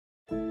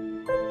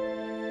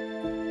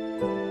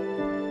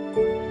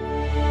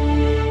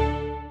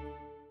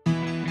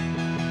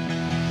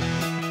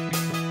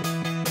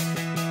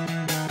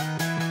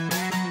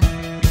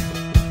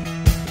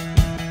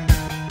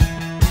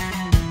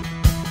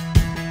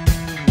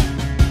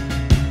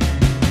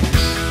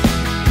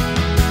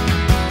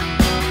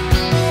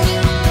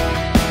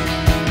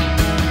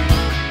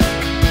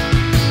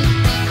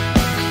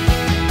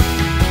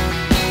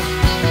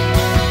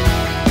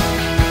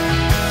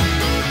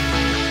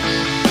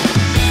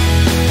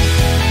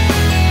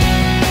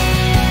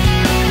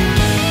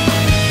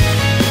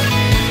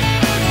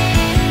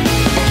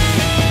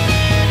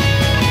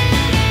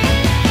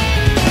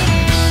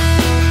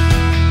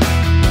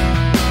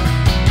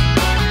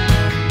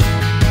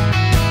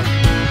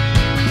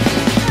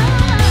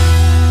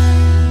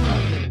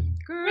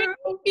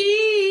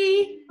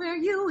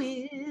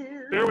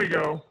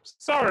go.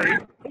 Sorry.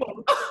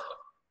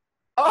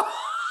 Oh.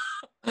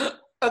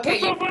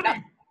 Okay. What's so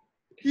funny?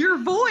 Your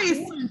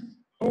voice.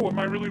 Oh, am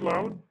I really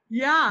loud?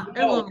 Yeah.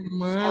 No.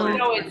 Sorry.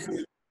 No, it's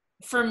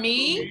for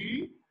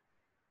me.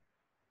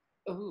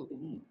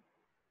 Ooh.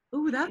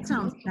 Ooh, that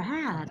sounds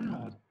bad.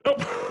 Oh.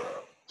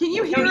 Can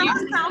you hear us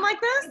sound like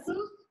this?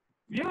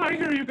 Yeah, I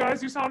hear you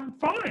guys. You sound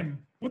fine.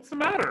 What's the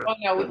matter? Oh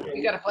no,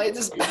 we gotta play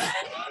this.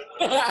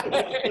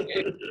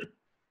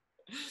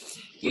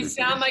 You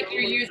sound like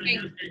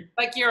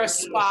you're a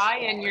spy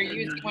and you're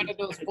using one of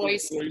those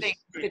voice things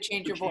to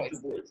change your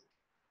voice.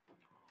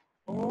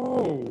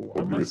 Oh,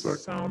 I must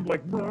sound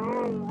like.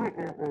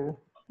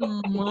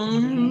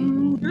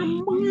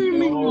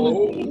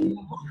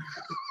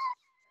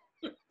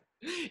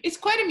 It's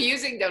quite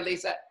amusing though,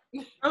 Lisa.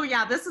 Oh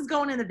yeah, this is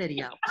going in the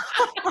video.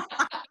 What's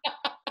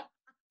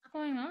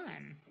going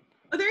on?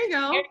 Oh, there you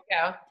go. Here we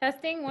go.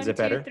 Testing, 1, Is it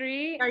 2, better?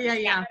 3. Oh,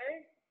 yeah.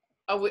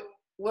 Oh,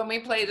 when we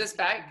play this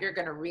back, you're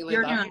gonna really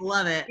You're love gonna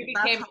love it. You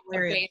That's became a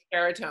hilarious. bass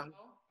baritone.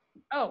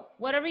 Oh,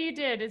 whatever you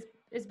did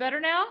is better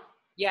now?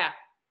 Yeah.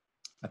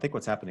 I think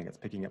what's happening, it's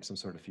picking up some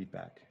sort of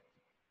feedback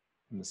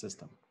in the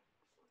system.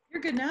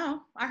 You're good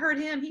now. I heard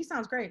him. He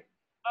sounds great.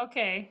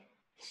 Okay.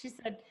 She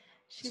said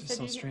This is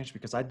so strange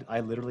because I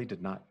literally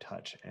did not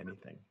touch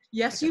anything.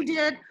 Yes, you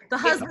did. The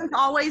husbands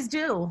always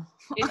do.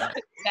 It's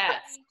the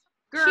best.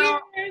 Girl,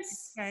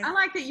 Cheers. Okay. I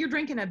like that you're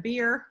drinking a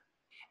beer.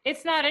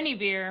 It's not any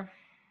beer.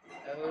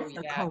 Oh It's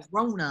a yeah.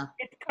 Corona.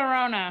 It's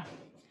Corona.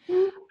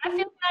 I feel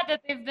bad that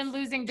they've been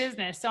losing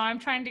business, so I'm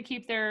trying to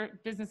keep their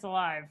business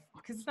alive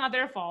because it's not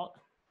their fault.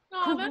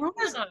 Oh, Corona's-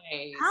 that's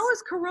nice. How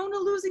is Corona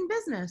losing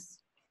business?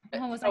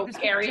 Someone was Oh, this is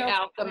a Carrie, joke.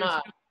 help them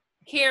up.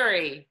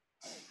 Carrie,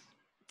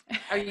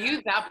 are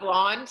you that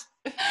blonde?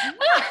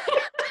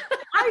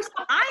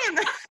 I am.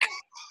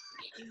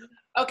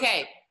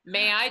 Okay,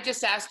 may I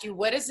just ask you,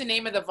 what is the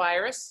name of the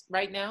virus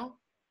right now?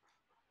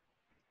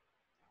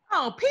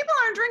 Oh, people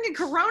aren't drinking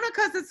Corona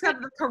because it's got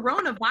the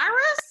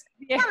coronavirus?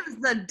 Yeah. That is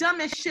the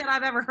dumbest shit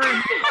I've ever heard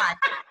in my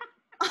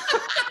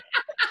life.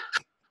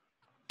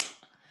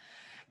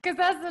 Because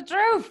that's the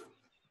truth.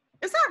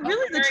 Is that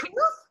really the truth?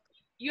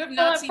 You have Well,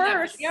 not at seen that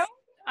first, video?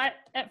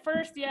 at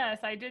first, yes,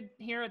 I did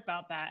hear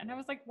about that, and I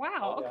was like,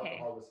 "Wow, okay."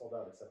 was sold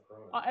out except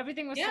Corona.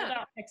 Everything was sold Yeah.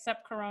 out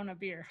except Corona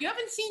beer. You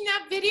haven't seen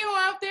that video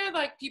out there?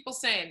 Like people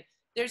saying,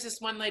 there's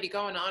this one lady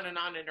going on and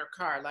on in her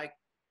car, like,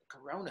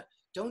 Corona,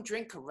 don't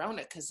drink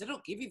Corona because it'll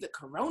give you the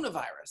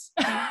coronavirus.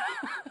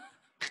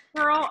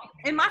 Girl,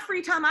 in my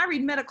free time, I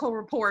read medical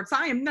reports.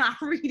 I am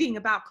not reading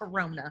about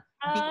Corona.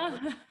 Shall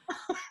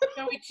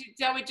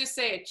we just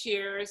say a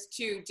cheers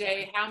to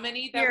day, how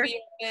many that Cheers. we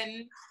have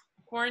been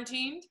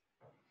quarantined?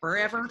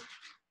 Forever.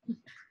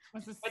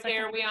 Was this What day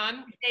are we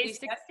on? day Lisa?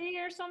 60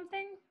 or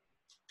something?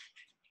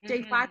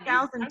 Day Mhm.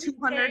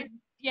 5,200.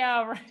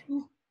 Yeah, right.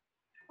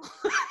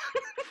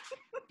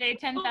 Day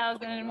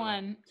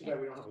 10,001. Too bad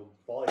we don't have a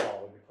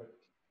volleyball when we put,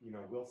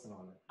 Wilson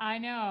on it. I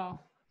know.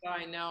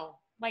 I know.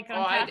 Like on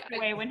Oh, I-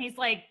 Castaway when he's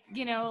like,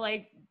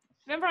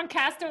 remember on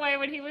Castaway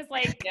when he was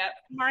like Yep.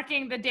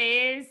 marking the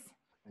days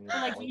And for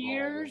like volleyball,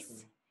 years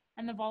Wilson.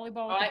 and the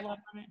volleyball Oh, with the blood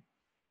on it.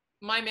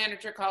 My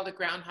manager called it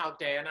Groundhog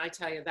Day, and I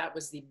tell you, that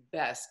was the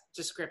best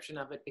description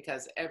of it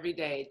because every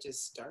day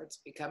just starts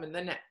becoming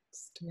the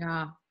next.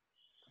 Yeah.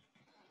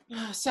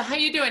 So how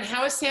you doing?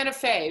 How is Santa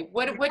Fe?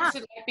 What's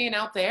it like being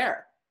out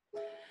there?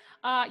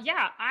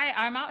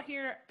 I'm out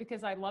here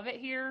because I love it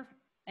here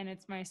and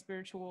it's my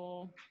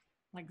spiritual,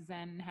 like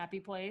Zen happy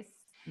place.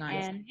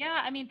 Nice. And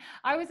yeah, I mean,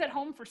 I was at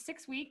home for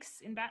 6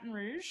 weeks in Baton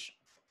Rouge.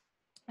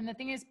 And the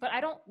thing is, but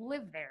I don't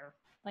live there.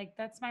 Like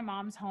that's my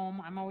mom's home.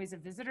 I'm always a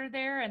visitor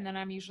there. And then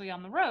I'm usually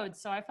on the road.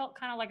 So I felt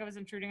kind of like I was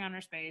intruding on her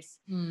space,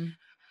 Mm.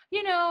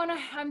 and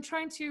I'm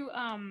trying to,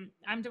 I'm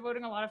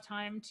devoting a lot of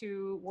time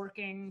to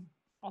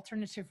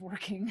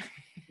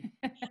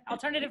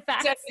alternative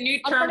facts. That's a new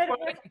term for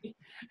Alternative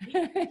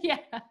it. yeah.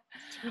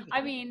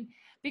 I mean,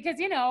 because,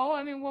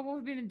 what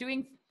we've been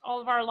doing all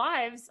of our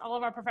lives, all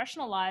of our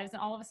professional lives,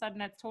 and all of a sudden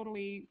that's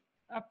totally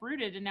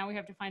uprooted. And now we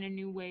have to find a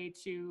new way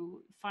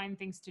to find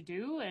things to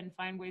do and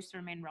find ways to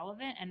remain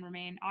relevant and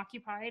remain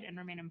occupied and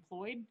remain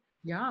employed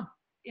Yeah.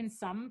 in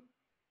some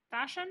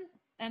fashion.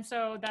 And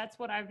so that's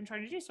what I've been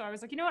trying to do. So I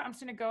was like, you know what, I'm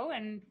just going to go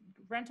and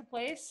rent a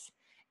place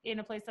in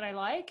a place that I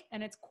like.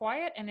 And it's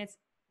quiet and it's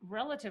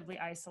relatively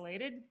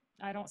isolated.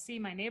 I don't see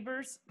my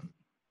neighbors.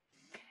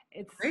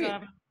 It's Great.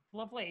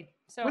 Lovely.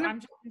 So When- I'm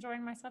just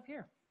enjoying myself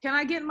here. Can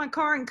I get in my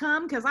car and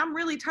come? Because I'm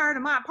really tired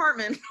of my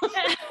apartment.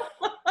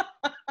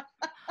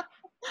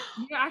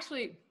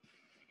 Actually,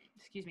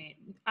 excuse me,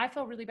 I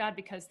feel really bad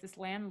because this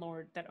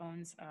landlord that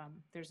owns,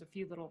 there's a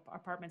few little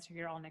apartments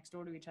here all next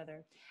door to each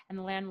other. And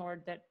the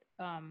landlord that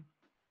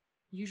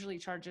usually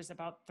charges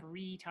about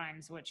 3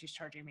 times what she's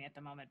charging me at the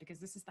moment because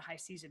this is the high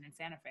season in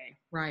Santa Fe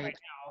Right.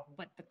 now.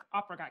 But the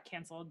opera got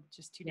canceled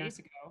just 2 days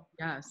ago.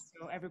 Yes.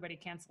 So everybody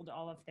canceled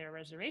all of their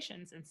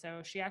reservations. And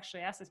so she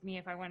actually asked me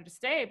if I wanted to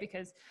stay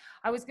because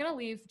I was going to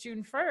leave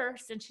June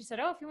 1st. And she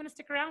said, oh, if you want to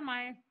stick around,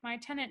 my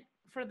tenant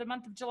for the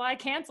month of July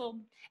canceled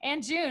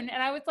and June.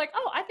 And I was like,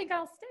 oh, I think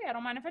I'll stay. I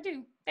don't mind if I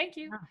do. Thank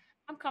you. Yeah.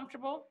 I'm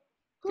comfortable.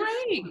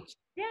 Great.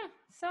 Yeah,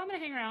 so I'm gonna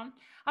hang around.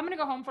 I'm gonna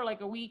go home for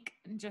like a week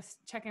and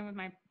just check in with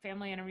my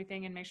family and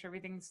everything and make sure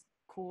everything's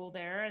cool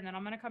there. And then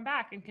I'm gonna come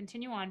back and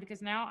continue on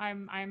because now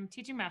I'm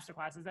teaching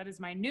masterclasses. That is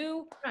my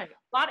new Right.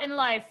 lot in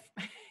life.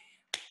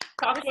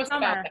 Talk This to us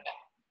summer. about that.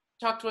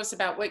 Talk to us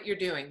about what you're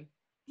doing.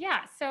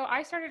 Yeah, so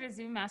I started a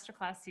Zoom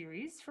masterclass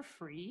series for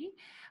free,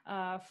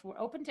 for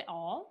open to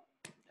all.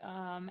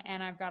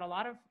 And I've got a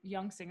lot of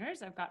young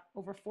singers. I've got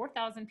over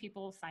 4,000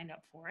 people signed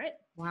up for it.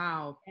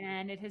 Wow.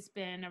 And it has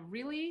been a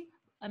really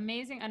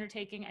amazing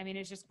undertaking. I mean,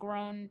 it's just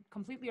grown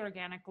completely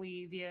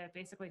organically via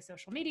basically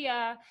social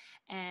media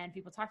and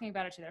people talking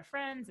about it to their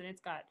friends. And it's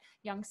got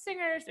young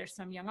singers, there's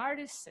some young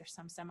artists, there's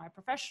some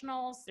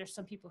semi-professionals, there's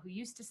some people who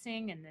used to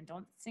sing and then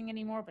don't sing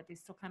anymore, but they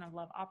still kind of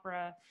love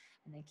opera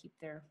and they keep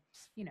their,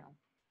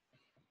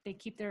 they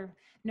keep their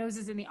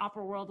noses in the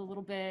opera world a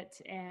little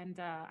bit. And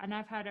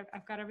I've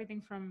got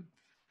everything from,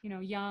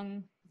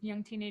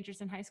 young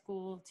teenagers in high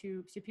school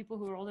to people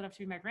who are old enough to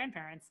be my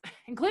grandparents,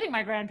 including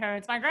my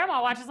grandparents. My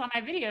grandma watches all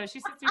my videos. She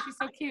sits there, she's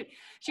so cute.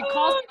 She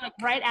calls me like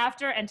right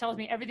after and tells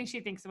me everything she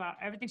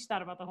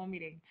thought about the whole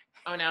meeting.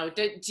 Oh no,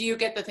 do you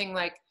get the thing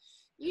like,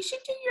 you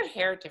should do your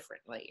hair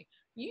differently?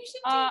 You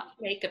should do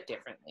makeup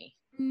differently?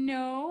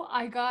 No,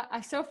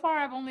 so far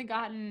I've only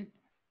gotten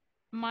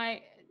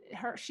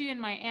she and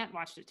my aunt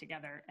watched it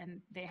together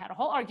and they had a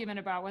whole argument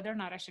about whether or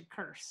not I should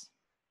curse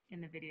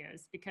in the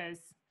videos because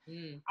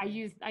I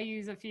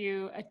use a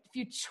few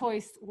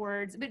choice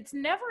words, but it's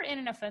never in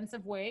an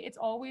offensive way. It's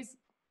always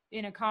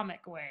in a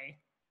comic way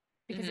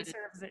because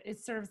it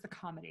serves the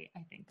comedy,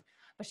 I think.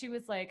 But she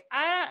was like,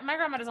 my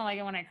grandma doesn't like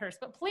it when I curse,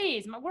 but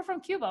please, we're from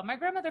Cuba. My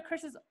grandmother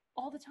curses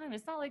all the time.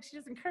 It's not like she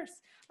doesn't curse.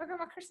 My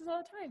grandma curses all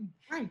the time.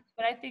 Right.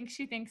 But I think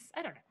she thinks,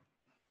 I don't know.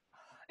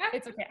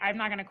 It's okay. I'm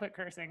not going to quit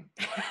cursing.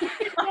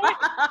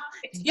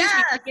 You're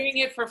doing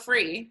it for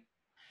free.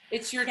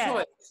 It's your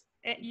choice.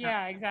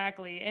 Yeah,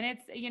 exactly. And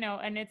it's,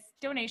 and it's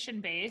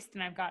donation based.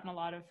 And I've gotten a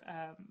lot of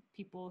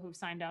people who've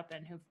signed up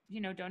and who've,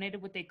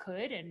 donated what they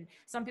could. And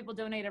some people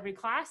donate every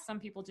class. Some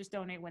people just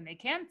donate when they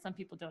can. Some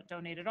people don't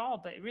donate at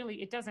all. But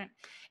really,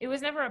 it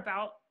was never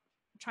about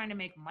trying to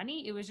make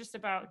money. It was just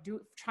about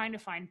trying to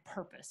find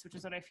purpose, which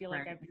is what I feel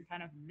like I've been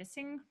kind of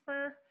missing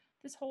for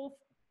this whole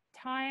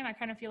time. I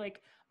kind of feel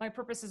like my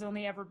purpose has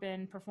only ever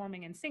been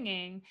performing and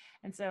singing.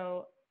 And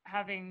so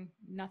having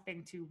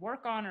nothing to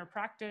work on or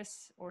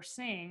practice or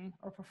sing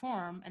or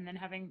perform and then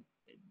having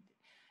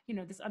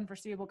this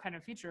unforeseeable kind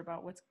of future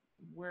about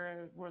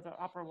where the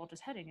opera world is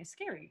heading is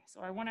scary.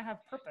 So I want to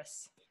have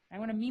purpose. I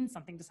want to mean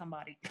something to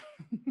somebody.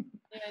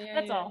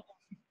 That's all.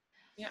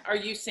 Yeah. Are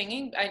you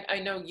singing? I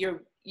know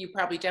you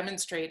probably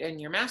demonstrate in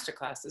your master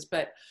classes,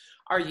 but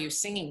are you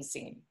singing?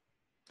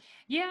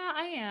 Yeah,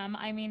 I am.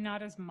 I mean,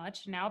 not as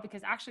much now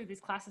because actually these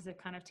classes have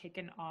kind of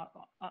taken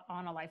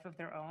on a life of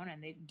their own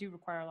and they do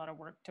require a lot of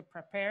work to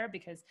prepare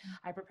because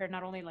I prepare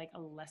not only like a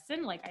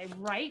lesson, like I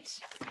write.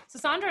 So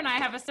Sandra and I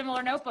have a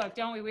similar notebook,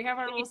 don't we? We have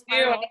our little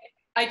spiral.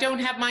 I don't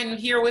have mine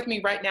here with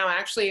me right now.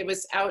 Actually, it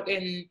was out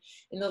in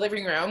the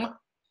living room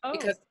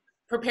because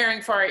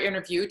preparing for our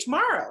interview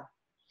tomorrow.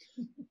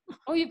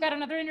 Oh, you've got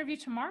another interview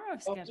tomorrow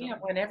scheduled. Yeah,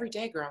 one every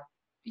day, girl.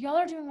 Y'all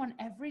are doing one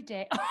every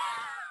day.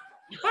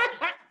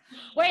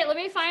 Wait, let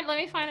me find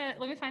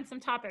some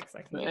topics.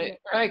 Okay.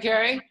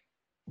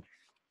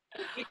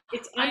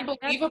 It's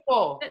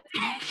unbelievable.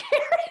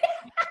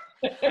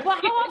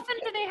 Well,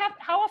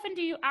 how often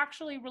do you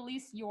actually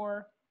release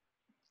your?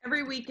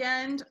 Every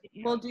weekend,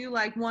 we'll do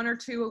like one or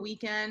two a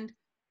weekend.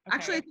 Okay.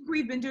 Actually, I think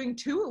we've been doing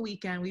 2 a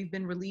weekend. We've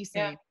been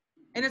releasing,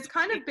 and it's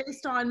kind of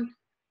based on,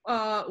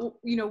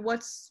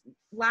 what's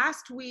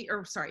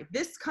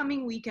this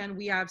coming weekend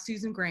we have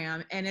Susan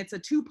Graham, and it's a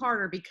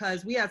 2-parter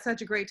because we had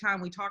such a great time.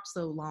 We talked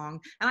so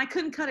long, and I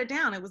couldn't cut it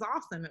down. It was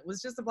awesome. It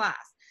was just a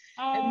blast.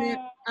 And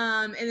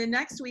then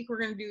next week we're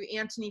going to do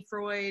Anthony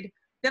Freud.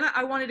 Then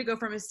I wanted to go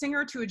from a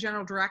singer to a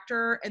general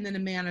director and then a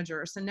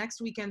manager. So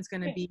next weekend's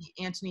going to be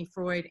Anthony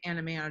Freud and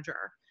a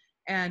manager.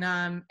 And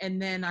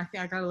then I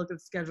think I got to look at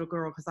the schedule,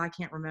 girl, because I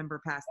can't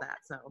remember past that.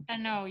 So I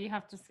know you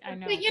have to. I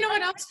know. But you know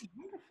what else?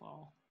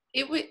 Wonderful.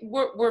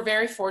 We're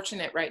very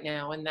fortunate right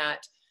now in that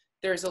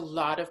there's a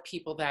lot of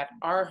people that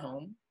are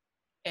home,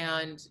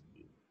 and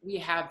we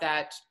have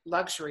that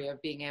luxury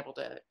of being able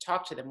to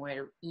talk to them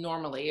where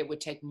normally it would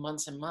take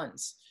months and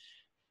months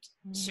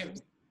to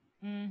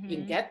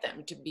get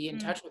them to be in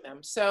touch with them.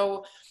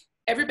 So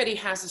everybody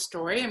has a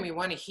story, and we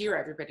want to hear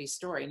everybody's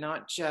story,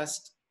 not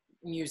just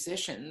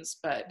musicians,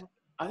 but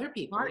other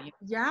people.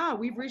 Yeah,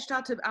 we've reached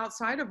out to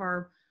outside of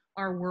our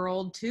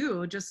world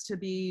too, just to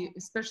be,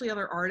 especially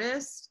other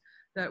artists,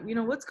 that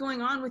what's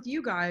going on with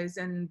you guys,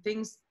 and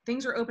things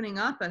are opening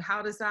up, but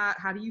how do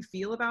you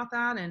feel about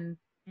that, and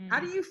how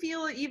do you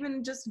feel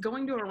even just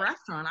going to a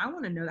restaurant? I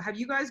want to know that. Have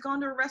you guys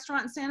gone to a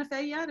restaurant in Santa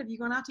Fe yet? Have you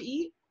gone out to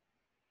eat?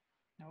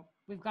 Nope.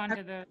 We've gone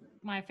to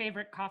my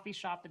favorite coffee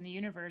shop in the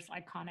universe,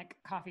 Iconic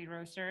Coffee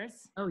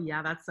Roasters. Oh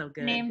yeah, that's so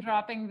good. Name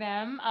dropping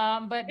them,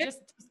 but just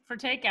for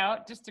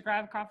takeout, just to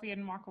grab coffee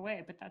and walk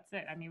away. But that's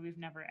it. I mean, we've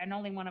never, and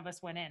only one of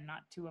us went in,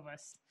 not 2 of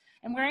us.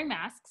 and wearing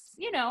masks,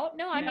 I mean,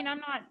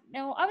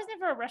 I was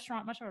never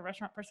much of a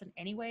restaurant person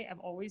anyway. I've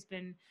always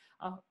been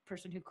a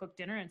person who cooked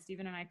dinner, and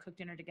Stephen and I cook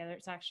dinner together.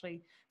 It's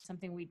actually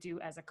something we do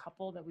as a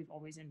couple that we've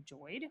always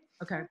enjoyed.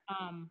 Okay.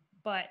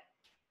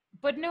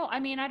 But no, I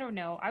mean, I don't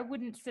know. I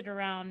wouldn't sit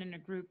around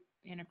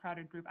in a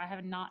crowded group. I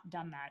have not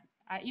done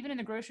that. Even in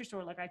the grocery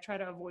store, like I try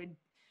to avoid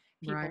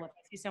people. Right. If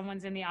I see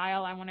someone's in the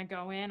aisle, I want to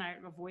go in, I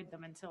avoid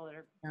them until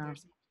there's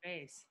some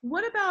space.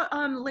 What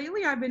about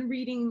lately I've been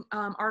reading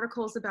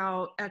articles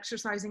about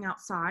exercising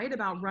outside,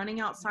 about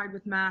running outside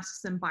with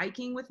masks and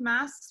biking with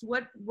masks.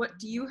 What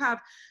do you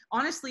have?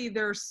 Honestly,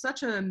 there's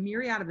such a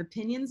myriad of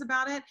opinions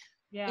about it.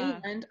 Yeah.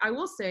 And I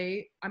will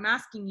say, I'm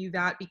asking you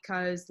that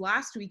because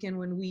last weekend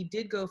when we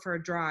did go for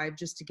a drive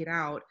just to get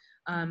out,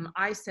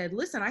 I said,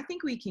 listen, I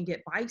think we can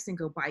get bikes and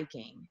go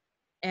biking.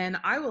 And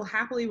I will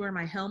happily wear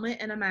my helmet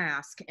and a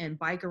mask and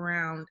bike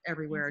around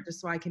everywhere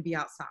just so I can be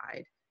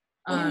outside.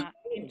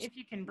 If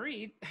you can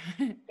breathe.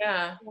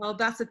 Yeah. Well,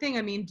 that's the thing.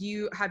 I mean,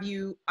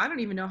 I don't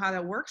even know how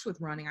that works with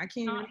running. I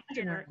can't Not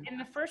even here. imagine. In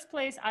the first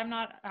place, I'm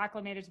not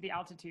acclimated to the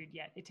altitude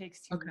yet. It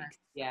takes 2 Okay. weeks.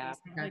 Yeah.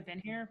 I've only been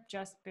here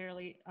just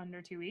barely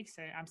under 2 weeks.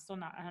 So I'm still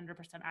not 100%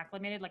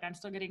 acclimated. Like I'm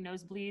still getting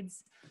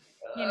nosebleeds,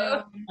 in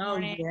the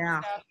morning,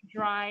 yeah. stuff,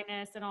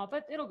 dryness and all,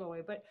 but it'll go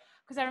away. But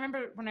because I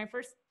remember when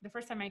the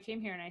first time I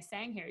came here and I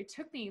sang here, it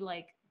took me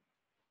like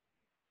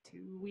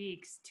 2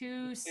 weeks,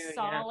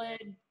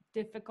 solid,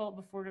 difficult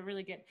before to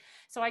really get.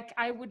 So I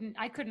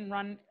couldn't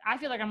run. I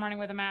feel like I'm running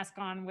with a mask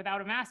on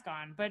without a mask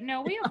on, but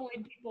no, we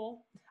avoid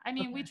people. I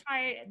mean, we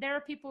try, there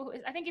are people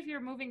I think if you're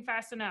moving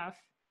fast enough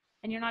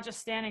and you're not just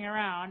standing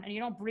around and you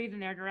don't breathe in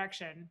their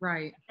direction.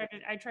 Right.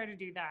 I try to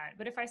do that.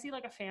 But if I see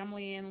like a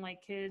family and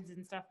like kids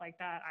and stuff like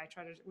that,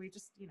 we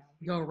just,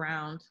 Go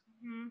around.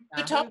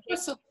 So talk to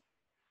us.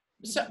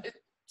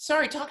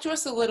 Talk to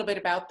us a little bit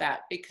about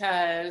that,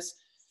 because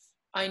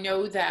I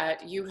know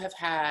that you have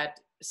had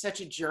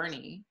such a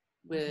journey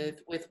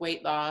with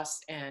weight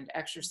loss and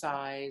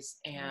exercise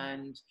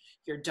and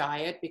your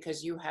diet,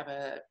 because you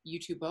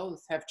two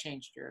both have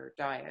changed your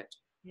diet.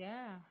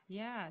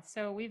 Yeah.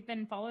 So we've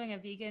been following a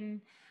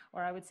vegan,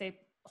 or I would say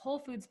whole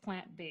foods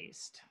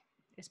plant-based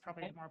is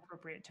probably the more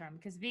appropriate term,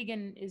 because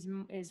vegan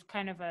is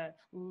kind of a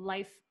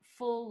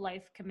full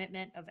life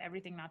commitment of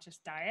everything, not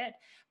just diet.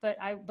 But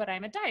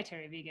I'm a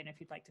dietary vegan, if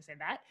you'd like to say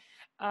that,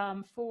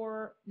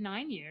 for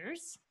 9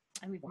 years.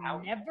 And we've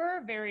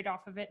never varied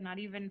off of it, not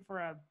even for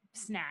a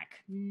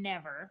snack,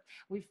 never.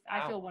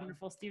 I feel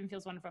wonderful. Stephen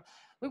feels wonderful.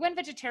 We went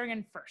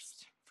vegetarian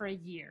first for a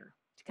year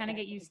to kind of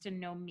get used to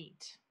no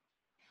meat.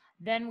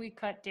 Then we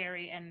cut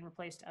dairy and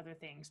replaced other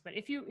things. But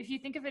if you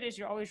think of it as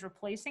you're always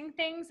replacing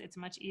things, it's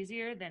much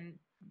easier than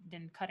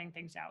cutting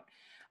things out.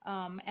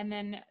 And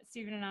then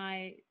Stephen and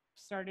I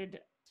started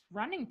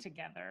running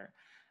together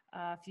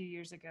a few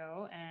years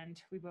ago,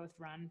 and we both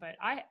run. But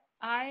I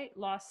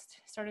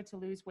started to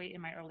lose weight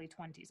in my early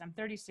 20s. I'm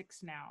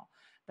 36 now,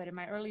 but in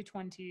my early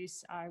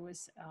 20s, I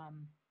was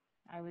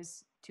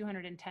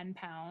 210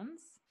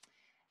 pounds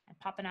and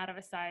popping out of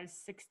a size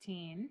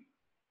 16.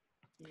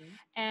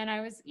 And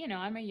I was,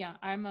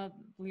 I'm a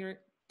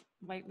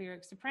light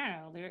lyric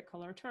soprano, lyric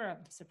coloratura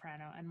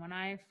soprano. And when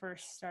I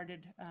first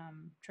started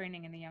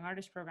training in the Young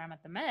Artist Program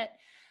at the Met,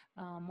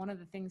 one of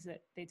the things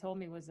that they told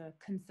me was a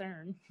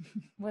concern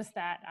was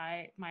that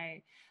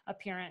my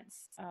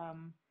appearance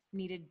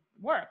needed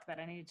work, that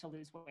I needed to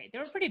lose weight. They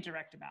were pretty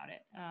direct about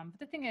it. But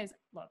the thing is,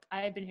 look,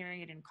 I had been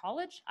hearing it in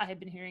college. I had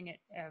been hearing it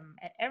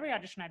at every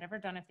audition I'd ever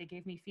done. If they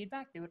gave me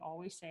feedback, they would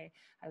always say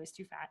I was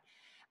too fat.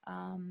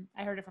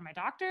 I heard it from my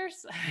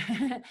doctors.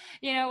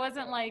 It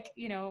wasn't like,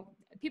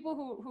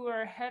 people who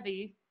are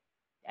heavy,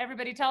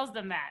 everybody tells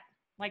them that.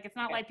 Like, it's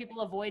not like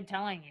people avoid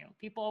telling you.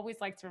 People always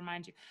like to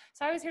remind you.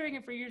 So I was hearing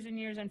it for years and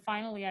years. And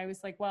finally I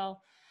was like,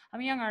 well,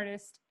 I'm a young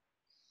artist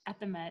at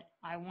the Met.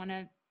 I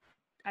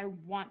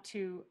want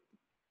to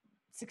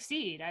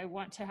succeed. I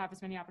want to have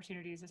as many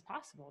opportunities as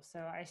possible. So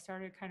I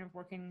started kind of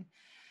working.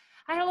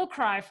 I had a little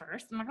cry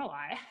first. I'm not gonna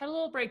lie. I had a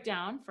little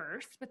breakdown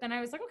first, but then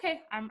I was like,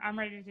 okay, I'm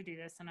ready to do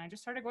this. And I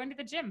just started going to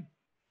the gym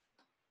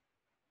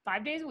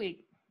 5 days a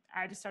week.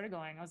 I just started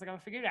going. I was like, I'm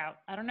gonna figure it out.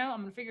 I don't know.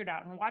 I'm gonna figure it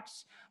out. I'm gonna watch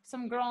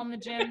some girl in the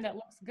gym that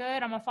looks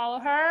good. I'm gonna follow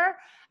her.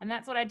 And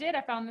that's what I did.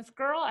 I found this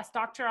girl. I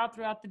stalked her out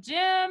throughout the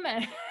gym.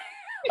 And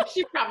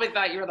She probably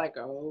thought you were like,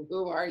 oh,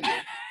 who are you?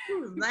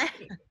 Who's that?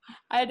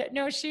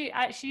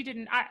 She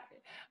didn't.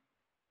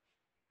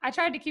 I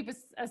tried to keep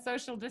a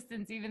social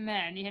distance even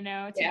then,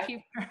 to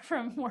keep her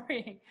from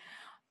worrying.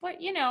 But,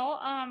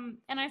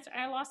 and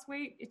I lost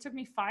weight. It took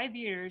me 5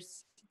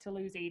 years to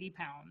lose 80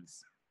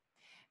 pounds.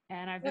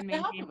 And I've been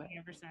maintaining it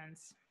ever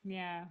since.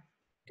 Yeah.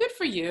 Good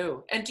for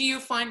you. And do you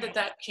find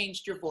that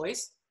changed your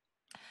voice?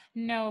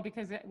 No,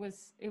 because it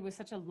was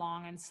such a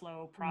long and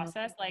slow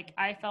process. Like,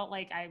 I felt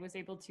like I was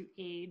able to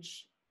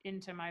age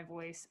into my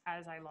voice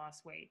as I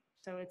lost weight.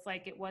 So it's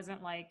like, it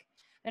wasn't like,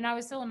 and I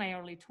was still in my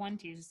early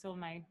 20s,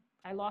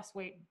 I lost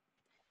weight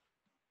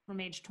from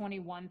age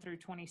 21 through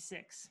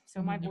 26.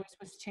 So my voice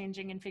was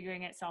changing and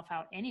figuring itself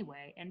out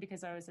anyway. And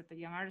because I was at the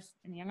Young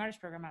Artist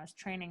program, I was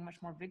training much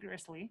more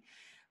vigorously.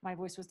 My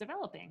voice was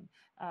developing.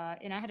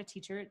 And I had a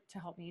teacher to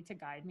help me, to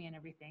guide me and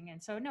everything.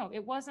 And so, no,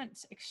 it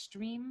wasn't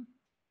extreme.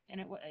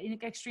 And it was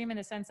extreme in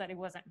the sense that it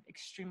wasn't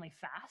extremely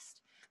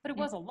fast, but it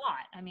was a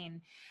lot. I mean,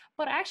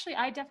 but actually,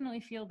 I definitely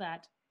feel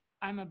that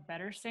I'm a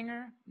better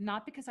singer,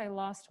 not because I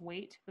lost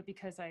weight, but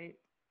because I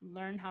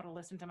learned how to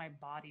listen to my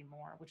body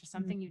more, which is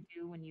something you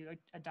do when you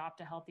adopt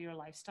a healthier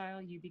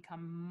lifestyle. You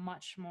become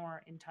much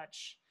more in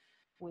touch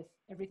with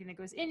everything that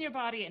goes in your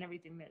body and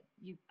everything that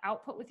you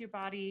output with your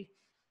body,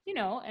 you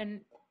know,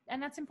 and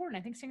that's important.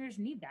 I think singers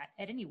need that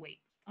at any weight,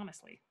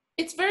 honestly.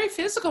 It's very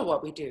physical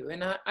what we do.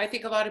 And I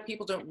think a lot of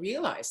people don't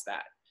realize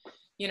that.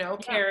 You know,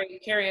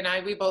 Carrie and I,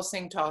 we both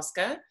sing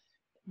Tosca,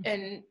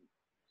 and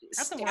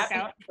that's a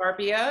workout.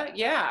 Barbia,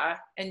 yeah,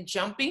 and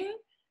jumping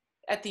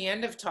at the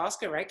end of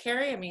Tosca, right,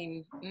 Carrie? I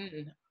mean,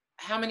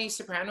 how many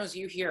sopranos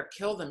you hear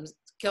kill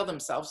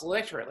themselves,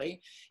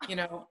 literally, you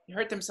know,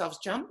 hurt themselves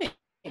jumping.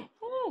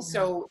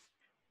 So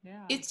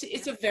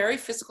it's a very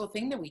physical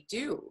thing that we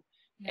do.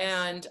 Yes.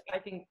 And I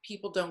think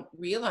people don't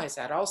realize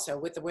that also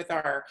with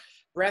our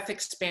breath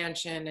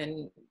expansion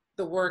and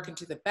the work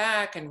into the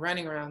back and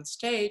running around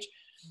stage,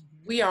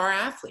 we are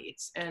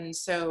athletes. And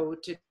so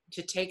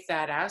to take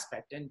that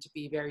aspect and to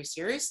be very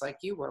serious like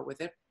you were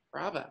with it,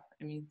 bravo.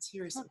 I mean,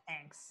 seriously. Well,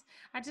 thanks.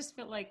 I just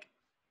feel like,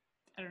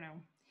 I don't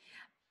know,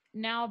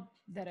 now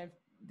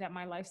that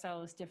my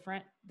lifestyle is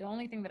different, the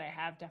only thing that I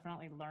have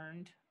definitely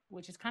learned,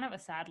 which is kind of a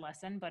sad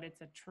lesson, but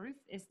it's a truth,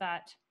 is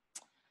that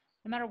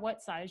no matter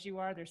what size you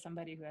are, there's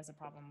somebody who has a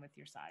problem with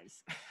your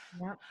size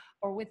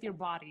or with your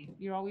body.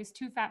 You're always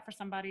too fat for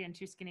somebody and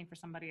too skinny for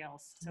somebody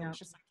else. So it's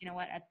just like, you know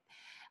what,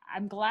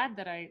 I'm glad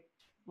that I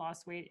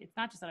lost weight. It's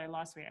not just that I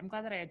lost weight. I'm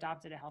glad that I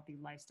adopted a healthy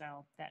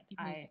lifestyle that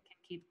I can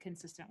keep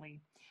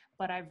consistently.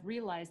 But I've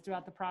realized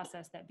throughout the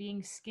process that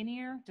being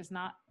skinnier does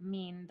not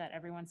mean that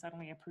everyone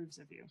suddenly approves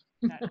of you.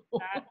 That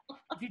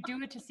if you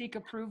do it to seek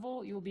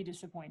approval, you will be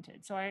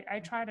disappointed. So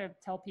I try to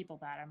tell people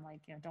that. I'm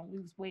like, you know, don't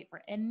lose weight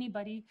for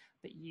anybody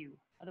but you.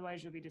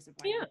 Otherwise, you'll be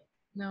disappointed. Yeah.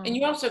 No. And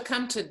you also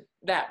come to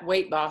that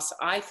weight loss,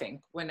 I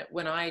think,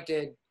 when I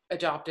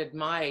adopted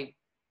my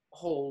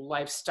whole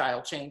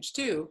lifestyle change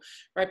too,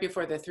 right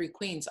before the Three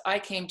Queens, I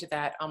came to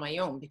that on my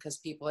own because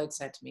people had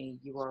said to me,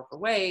 you were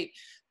overweight,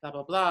 blah,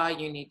 blah, blah,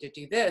 you need to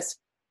do this.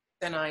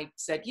 And I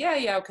said,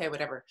 yeah, okay,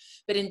 whatever.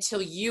 But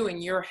until you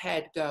in your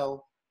head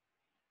go,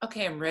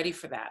 okay, I'm ready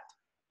for that.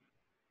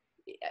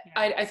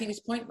 I think it's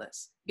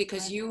pointless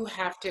because you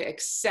have to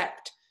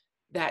accept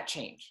that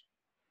change.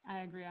 I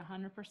agree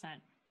 100%.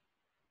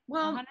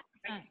 Well, 100%.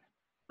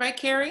 Right,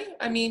 Carrie?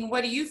 I mean,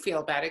 what do you feel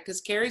about it?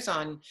 Because Carrie's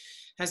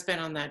has been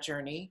on that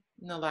journey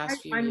in the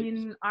last few years. I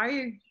mean,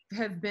 I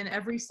have been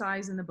every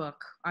size in the book.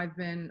 I've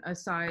been a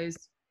size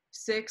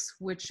 6,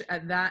 which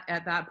at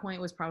that point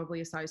was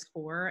probably a size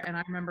 4. And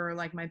I remember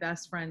like my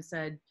best friend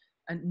said,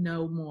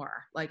 no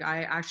more. Like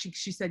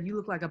she said, you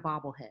look like a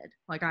bobblehead.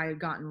 Like I had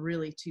gotten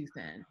really too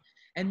thin.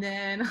 And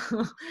then,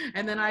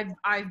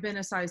 I've been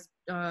a size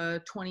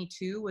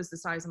 22 was the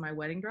size of my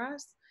wedding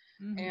dress.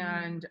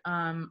 And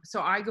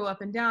so I go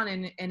up and down,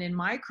 and in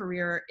my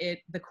career,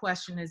 the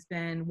question has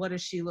been, what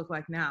does she look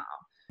like now?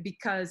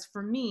 Because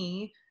for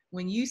me,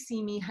 when you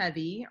see me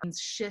heavy,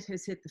 shit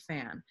has hit the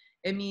fan.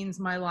 It means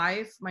my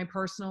life, my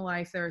personal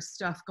life, there is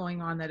stuff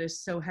going on that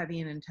is so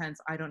heavy and intense.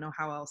 I don't know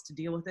how else to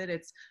deal with it.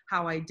 It's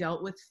how I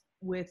dealt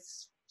with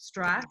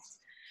stress.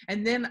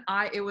 And then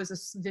it was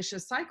a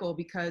vicious cycle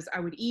because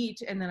I would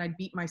eat and then I'd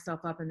beat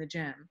myself up in the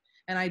gym.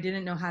 And I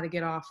didn't know how to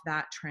get off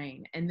that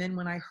train. And then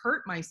when I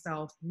hurt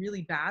myself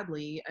really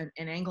badly, an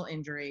ankle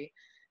injury,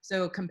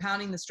 so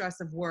compounding the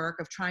stress of work,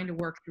 of trying to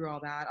work through all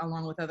that,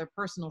 along with other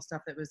personal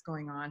stuff that was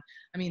going on,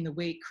 I mean, the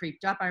weight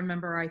creeped up. I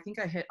remember, I think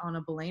I hit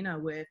Ana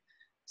Belena with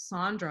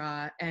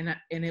Sandra, and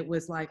it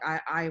was like,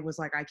 I was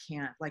like, I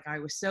can't. Like, I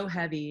was so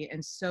heavy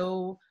and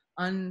so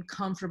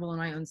uncomfortable in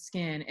my own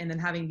skin, and then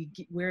having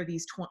to wear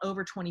these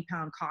over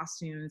 20-pound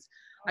costumes.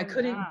 I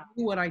couldn't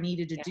do what I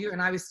needed to do,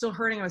 and I was still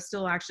hurting. I was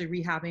still actually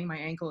rehabbing my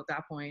ankle at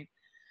that point.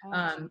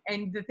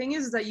 And the thing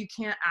is that you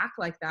can't act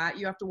like that.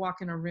 You have to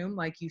walk in a room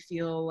like you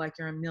feel like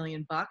you're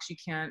 $1,000,000. You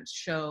can't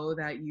show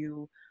that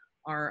you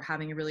are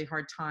having a really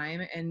hard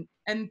time.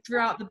 And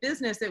throughout the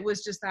business, it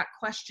was just that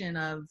question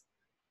of,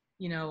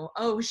 you know,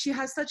 oh, she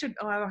has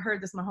I've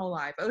heard this my whole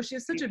life. Oh, she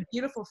has such a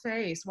beautiful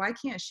face. Why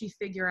can't she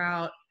figure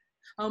out?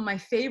 Oh, my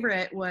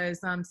favorite was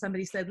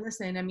somebody said,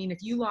 listen, I mean,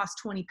 if you lost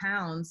 20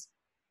 pounds,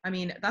 I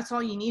mean, that's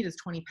all you need is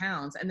 20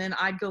 pounds. And then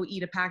I'd go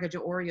eat a package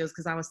of Oreos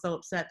because I was so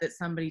upset that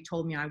somebody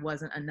told me I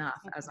wasn't enough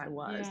as I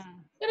was. Yeah.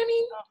 And I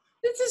mean,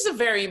 this is a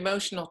very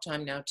emotional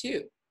time now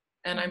too.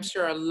 And I'm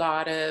sure a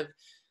lot of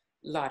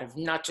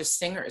not just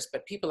singers,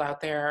 but people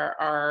out there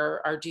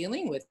are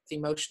dealing with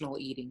emotional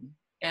eating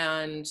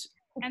and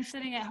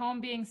sitting at home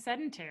being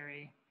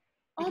sedentary.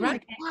 Oh my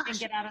gosh. Can't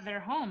get out of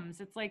their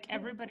homes. It's like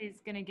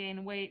everybody's going to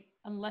gain weight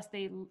unless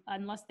they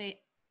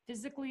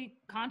physically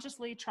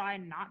consciously try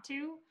not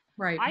to.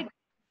 Right.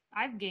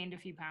 I've gained a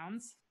few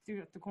pounds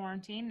through the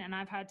quarantine, and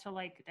I've had to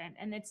like,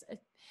 and it's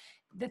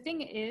the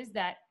thing is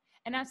that,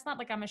 and that's not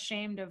like I'm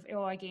ashamed of,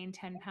 oh, I gained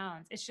 10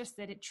 pounds. It's just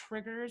that it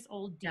triggers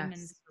old demons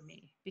Yes. for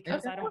me,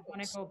 because I don't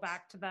want to go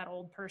back to that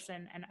old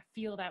person and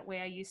feel that way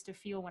I used to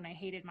feel when I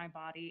hated my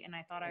body and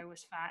I thought I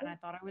was fat and I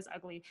thought I was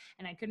ugly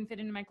and I couldn't fit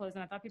into my clothes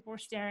and I thought people were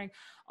staring.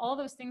 All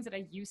those things that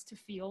I used to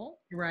feel,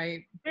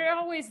 Right. they're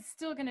always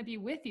still going to be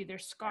with you. They're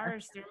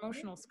scars, they're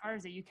emotional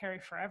scars that you carry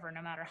forever,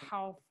 no matter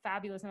how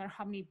fabulous, no matter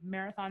how many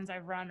marathons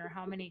I've run or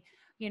how many,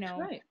 you know,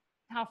 Right.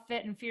 how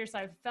fit and fierce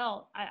I've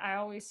felt. I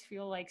always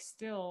feel like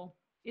still,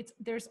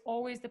 there's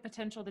always the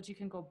potential that you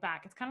can go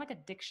back. It's kind of like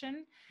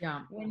addiction.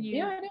 Yeah. When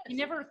you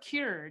never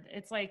cured,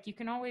 it's like you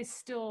can always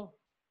still.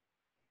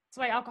 That's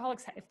why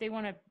alcoholics, if they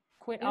want to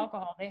quit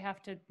alcohol, they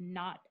have to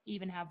not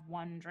even have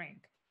one drink.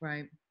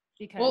 Right.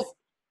 Because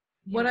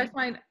what I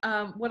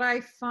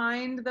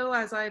find though,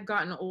 as I've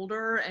gotten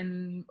older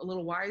and a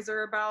little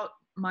wiser about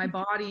my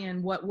body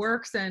and what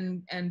works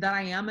and that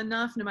I am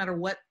enough no matter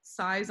what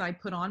size I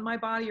put on my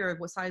body or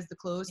what size the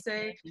clothes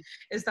say,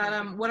 is that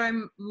what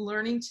I'm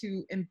learning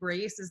to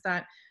embrace is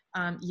that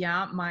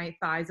yeah, my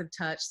thighs have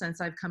touched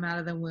since I've come out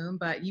of the womb,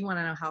 but you want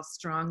to know how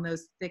strong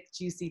those thick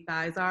juicy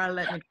thighs are,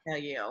 let me tell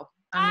you.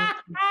 I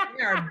mean,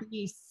 they are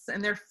beasts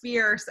and they're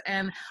fierce,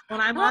 and when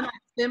I'm on that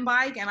spin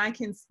bike and I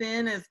can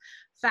spin as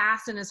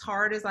fast and as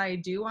hard as I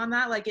do on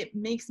that, like it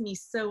makes me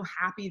so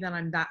happy that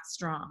I'm that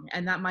strong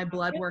and that my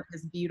blood work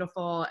is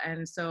beautiful,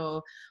 and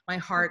so my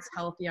heart's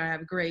healthy, I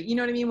have great, you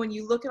know what I mean? When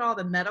you look at all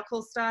the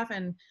medical stuff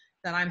and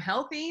that I'm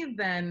healthy,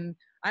 then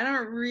I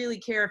don't really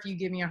care if you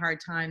give me a hard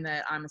time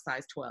that I'm a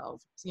size 12,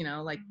 you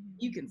know, like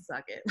you can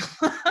suck it.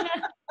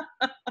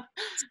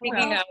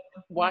 Speaking of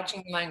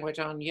watching language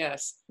on,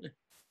 yes.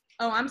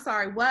 Oh, I'm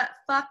sorry. What?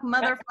 Fuck,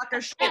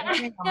 motherfucker, shit.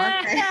 Damn,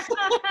 okay.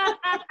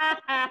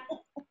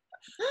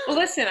 Well,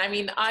 listen, I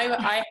mean,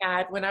 I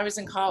had, when I was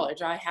in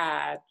college,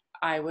 I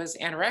was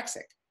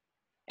anorexic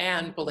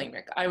and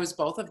bulimic. I was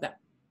both of them.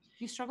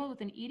 You struggled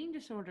with an eating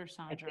disorder,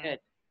 Sandra. I did.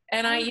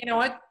 And you know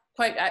what?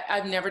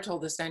 I've never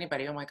told this to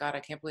anybody. Oh my God,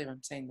 I can't believe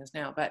I'm saying this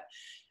now. But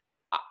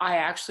I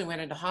actually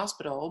went into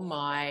hospital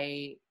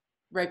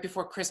right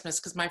before Christmas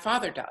because my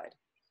father died.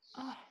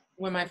 Oh.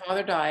 When my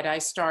father died, I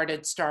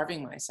started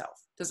starving myself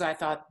because I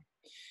thought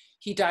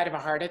he died of a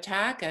heart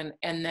attack. And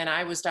then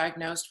I was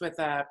diagnosed with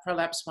a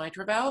prolapsed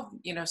mitral valve,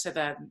 you know, so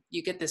that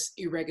you get this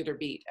irregular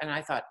beat. And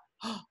I thought,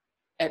 oh,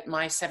 at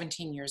my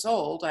 17 years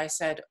old, I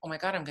said, oh my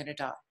God, I'm going to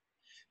die.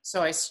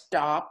 So I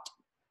stopped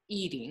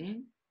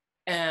eating,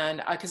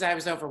 and because I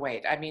was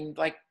overweight. I mean,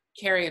 like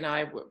Carrie and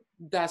I,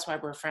 that's why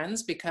we're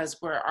friends, because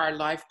our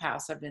life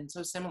paths have been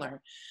so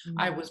similar. Mm-hmm.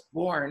 I was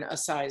born a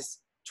size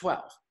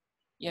 12,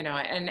 you know,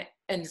 and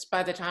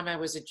by the time I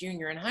was a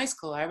junior in high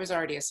school, I was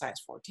already a size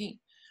 14.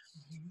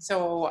 Mm-hmm.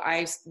 So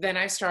I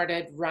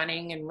started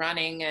running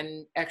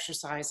and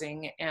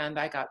exercising, and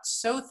I got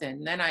so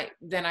thin.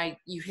 Then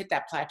you hit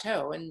that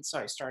plateau, and so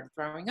I started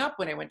throwing up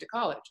when I went to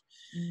college.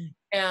 Mm-hmm.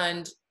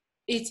 And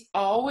it's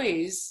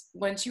always,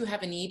 once you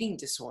have an eating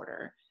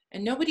disorder,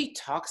 and nobody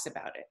talks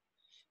about it,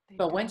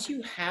 but once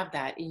you have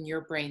that in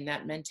your brain,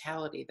 that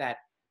mentality that,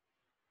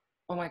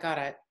 oh my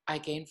God, I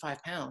gained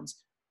 5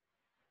 pounds,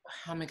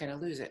 how am I going to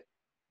lose it?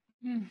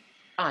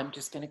 I'm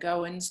just going to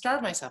go and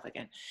starve myself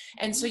again.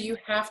 And so you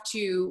have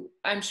to,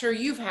 I'm sure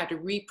you've had to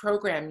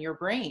reprogram your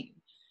brain.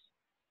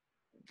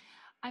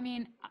 I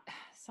mean,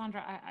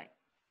 Sandra,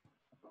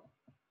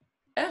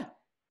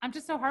 I'm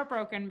just so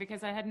heartbroken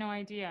because I had no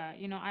idea.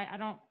 You know,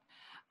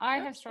 I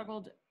have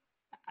struggled.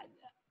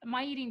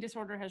 My eating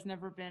disorder has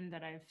never been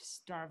that I've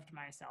starved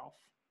myself.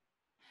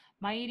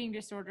 My eating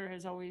disorder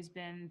has always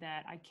been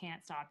that I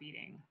can't stop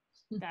eating,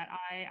 that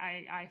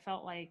I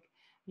felt like,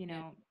 you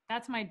know,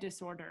 that's my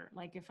disorder.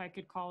 Like if I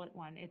could call it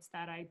one, it's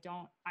that I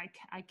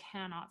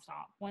cannot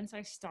stop. Once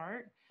I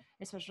start,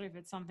 especially if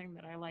it's something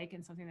that I like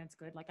and something that's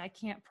good, like I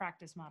can't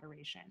practice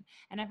moderation.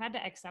 And I've had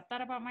to accept that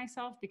about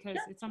myself because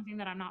it's something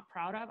that I'm not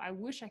proud of. I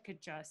wish I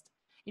could just,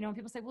 you know, when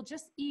people say, well,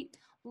 just eat,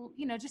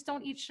 you know, just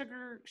don't eat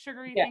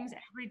sugary things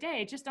every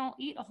day. Just don't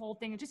eat a whole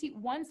thing. Just eat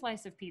one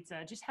slice of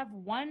pizza. Just have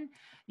one,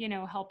 you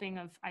know, helping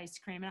of ice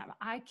cream. And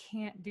I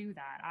can't do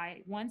that.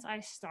 Once I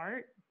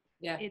start,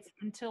 it's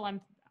until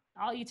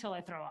I'll eat till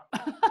I throw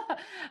up.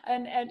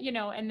 and you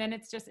know, and then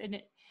it's just,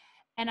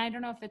 and I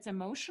don't know if it's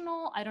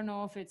emotional. I don't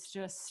know if it's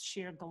just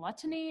sheer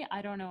gluttony.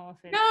 I don't know if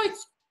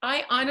it's.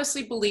 I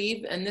honestly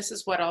believe, and this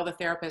is what all the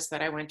therapists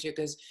that I went to,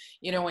 because,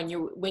 you know, when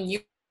you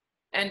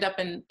end up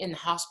in the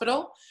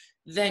hospital,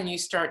 then you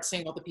start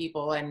seeing all the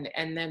people and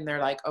then they're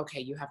like, okay,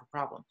 you have a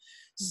problem.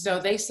 Mm-hmm. So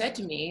they said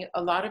to me,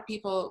 a lot of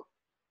people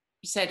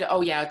said,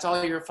 oh yeah, it's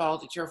all your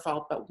fault. It's your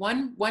fault. But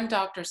one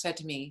doctor said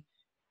to me,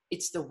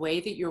 it's the way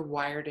that you're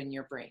wired in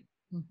your brain.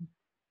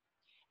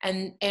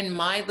 Mm-hmm. And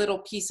my little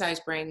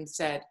pea-sized brain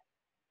said,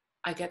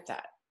 I get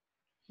that.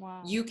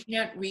 Wow. You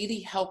can't really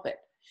help it.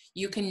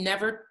 You can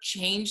never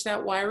change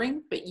that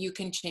wiring, but you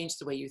can change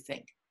the way you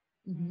think.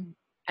 Mm-hmm.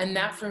 And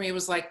that for me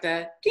was like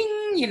the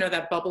ding, you know,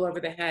 that bubble over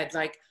the head,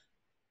 like,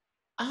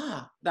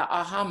 the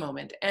aha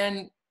moment.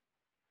 And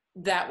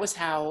that was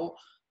how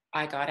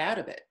I got out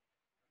of it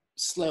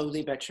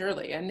slowly but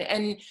surely,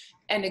 and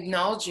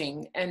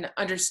acknowledging and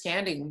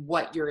understanding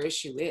what your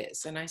issue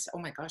is. And I said, oh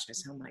my gosh, I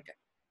sound like it.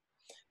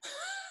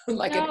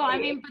 Like no, I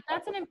mean, but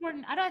that's an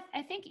important.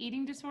 I think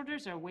eating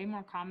disorders are way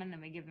more common than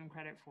we give them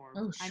credit for.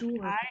 Oh, I sure.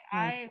 mean,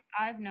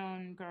 I've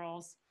known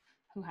girls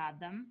who had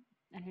them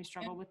and who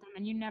struggle with them,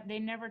 and they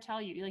never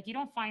tell you. Like, you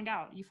don't find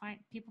out.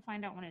 People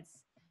find out when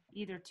it's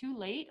either too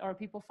late, or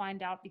people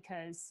find out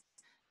because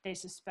they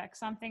suspect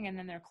something, and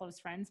then their close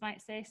friends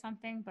might say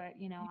something. But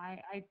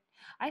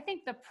I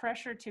think the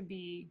pressure to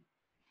be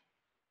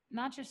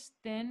not just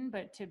thin,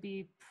 but to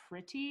be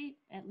pretty,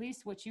 at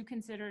least what you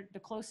consider the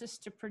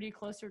closest to pretty,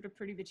 closer to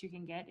pretty that you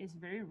can get, is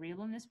very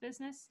real in this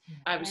business.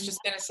 I was just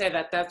going to say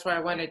that's where I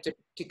wanted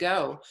to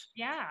go.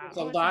 Yeah. There's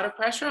a lot of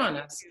pressure on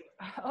us.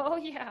 Oh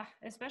yeah.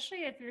 Especially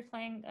if you're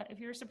playing, if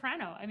you're a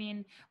soprano. I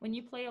mean, when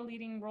you play a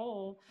leading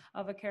role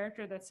of a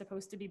character that's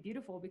supposed to be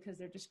beautiful because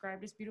they're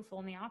described as beautiful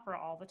in the opera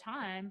all the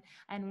time.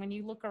 And when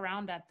you look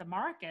around at the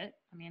market,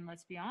 I mean,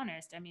 let's be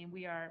honest. I mean,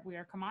 we are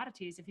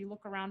commodities. If you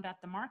look around at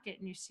the market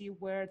and you see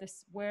where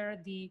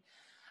the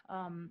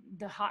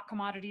hot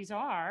commodities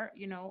are,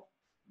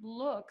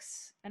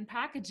 looks and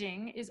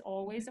packaging is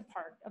always a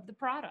part of the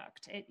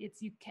product.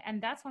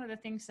 And that's one of the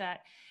things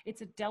that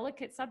it's a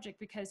delicate subject,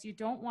 because you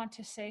don't want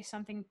to say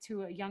something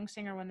to a young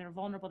singer when they're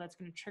vulnerable that's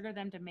going to trigger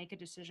them to make a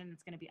decision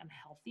that's going to be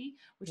unhealthy,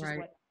 which is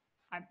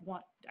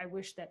what I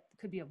wish that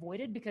could be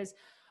avoided, because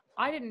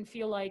I didn't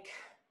feel like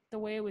the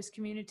way it was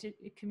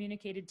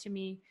communicated to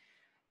me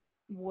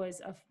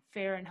was a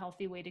fair and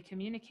healthy way to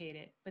communicate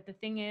it. But the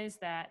thing is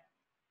that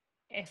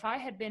if I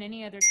had been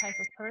any other type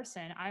of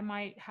person, I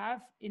might have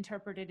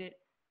interpreted it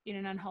in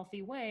an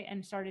unhealthy way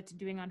and started to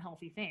doing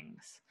unhealthy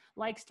things,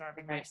 like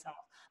starving myself,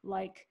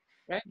 like,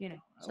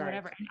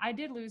 whatever. And I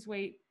did lose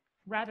weight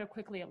rather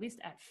quickly, at least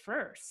at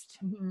first.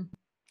 Mm-hmm.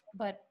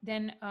 But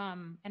then,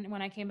 and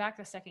when I came back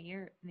the second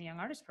year in the Young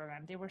Artist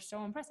Program, they were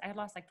so impressed. I had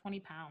lost like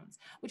 20 pounds,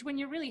 which when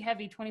you're really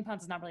heavy, 20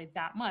 pounds is not really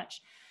that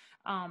much.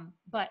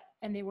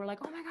 And they were like,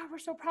 oh my God, we're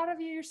so proud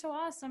of you. You're so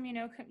awesome.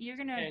 You're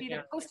going to be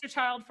the poster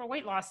child for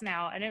weight loss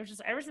now. And it was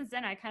just, ever since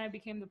then, I kind of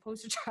became the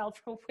poster child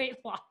for weight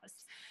loss,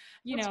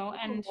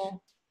 and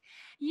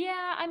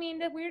yeah, I mean,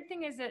 the weird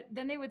thing is that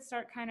then they would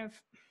start kind of,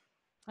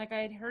 like, I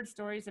had heard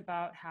stories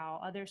about how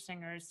other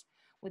singers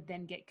would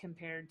then get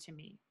compared to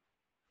me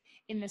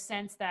in the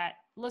sense that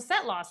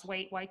Lisette lost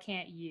weight. Why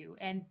can't you?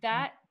 And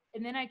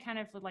then I kind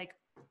of like,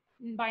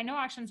 by no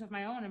actions of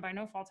my own and by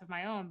no fault of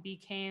my own,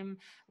 became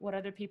what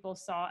other people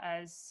saw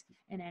as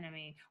an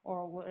enemy,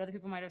 or what other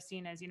people might have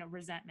seen as,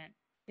 resentment.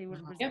 They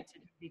would resent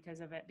it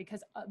because of it,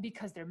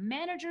 because their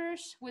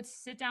managers would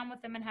sit down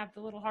with them and have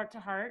the little heart to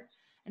heart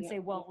and say,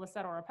 well,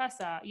 Lisette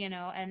Oropesa,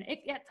 and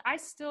I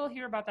still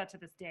hear about that to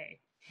this day.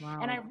 Wow.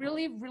 And I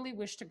really, really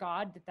wish to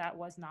God that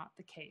was not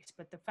the case.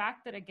 But the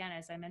fact that, again,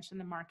 as I mentioned,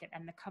 the market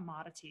and the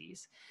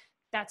commodities,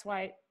 that's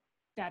why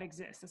that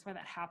exists. That's why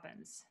that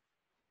happens.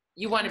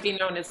 You want to be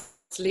known as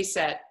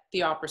Lisette,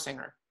 the opera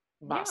singer.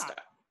 Basta.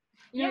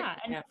 Yeah.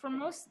 And for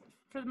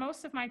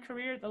most of my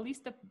career, at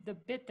least the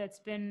bit that's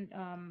been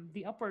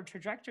the upward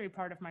trajectory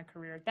part of my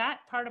career,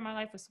 that part of my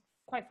life was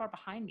quite far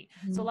behind me.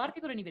 Mm-hmm. So a lot of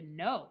people didn't even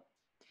know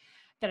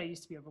that I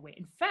used to be overweight.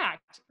 In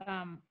fact,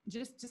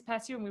 just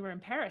past year when we were in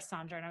Paris,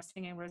 Sandra, and I was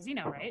singing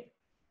Rosina, right?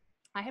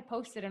 I had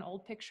posted an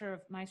old picture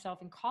of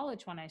myself in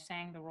college when I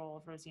sang the role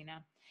of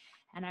Rosina,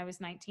 and I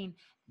was 19,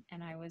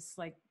 and I was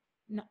like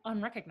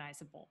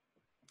unrecognizable.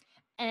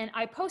 And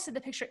I posted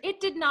the picture. It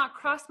did not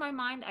cross my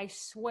mind. I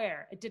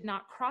swear it did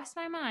not cross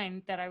my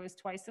mind that I was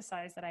twice the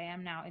size that I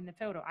am now in the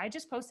photo. I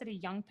just posted a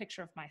young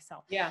picture of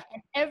myself. Yeah.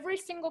 And every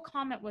single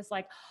comment was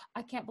like,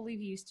 I can't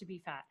believe you used to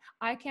be fat.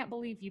 I can't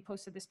believe you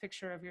posted this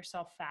picture of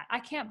yourself fat. I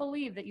can't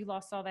believe that you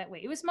lost all that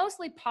weight. It was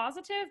mostly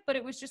positive, but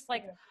it was just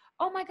like,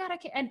 oh my God, I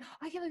can't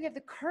believe you have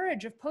the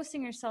courage of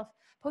posting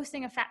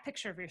a fat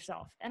picture of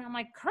yourself. And I'm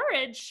like,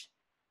 courage?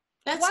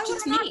 That's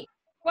just me.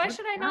 Why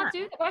should I not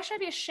do that? Why should I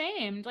be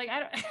ashamed? Like, I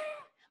don't...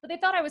 But they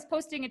thought I was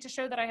posting it to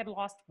show that I had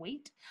lost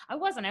weight. I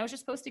wasn't. I was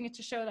just posting it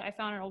to show that I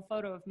found an old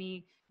photo of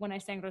me when I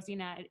sang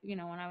Rosina,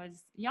 when I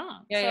was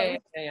young. Kind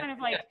of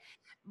like,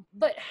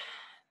 but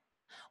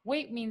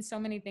weight means so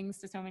many things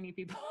to so many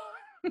people.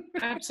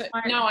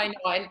 Absolutely. No, I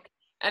know.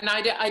 And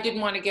I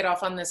didn't want to get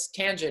off on this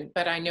tangent,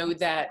 but I know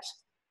that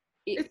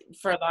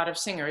for a lot of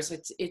singers,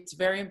 it's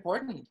very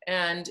important.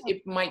 And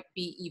it might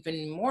be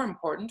even more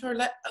important, or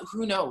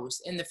who knows,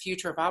 in the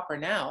future of opera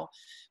now,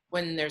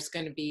 when there's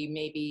going to be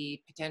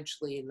maybe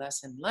potentially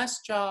less and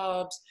less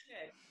jobs.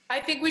 I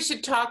think we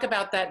should talk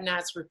about that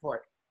NATS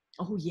report.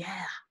 Oh,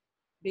 yeah.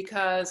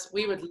 Because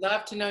we would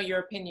love to know your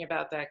opinion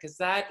about that, because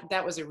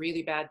that was a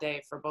really bad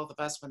day for both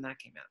of us when that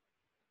came out.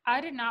 I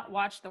did not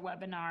watch the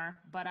webinar,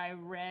 but I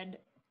read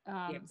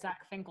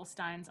Zach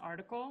Finkelstein's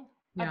article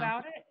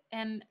about it.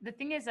 And the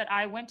thing is that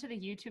I went to the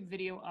YouTube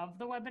video of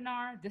the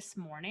webinar this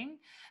morning,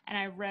 and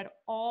I read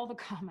all the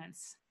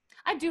comments.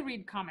 I do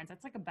read comments.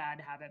 That's like a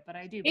bad habit, but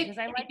I do, because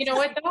I like. You know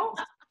what though?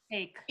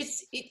 Take.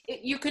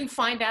 You can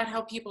find out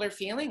how people are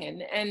feeling,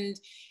 and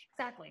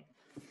exactly.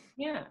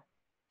 Yeah.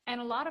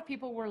 And a lot of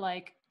people were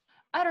like,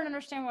 I don't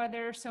understand why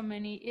there are so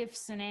many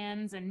ifs and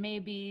ands and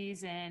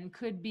maybes and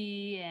could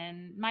be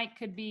and might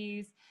could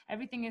be's.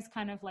 Everything is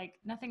kind of like,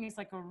 nothing is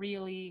like a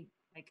really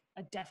like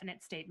a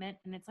definite statement.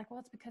 And it's like, well,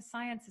 it's because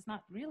science is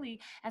not really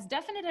as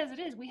definite as it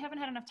is. We haven't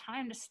had enough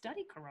time to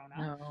study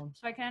corona. No.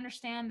 So I can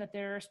understand that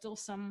there are still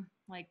some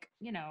like,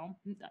 you know,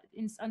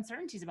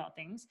 uncertainties about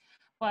things.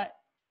 But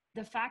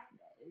the fact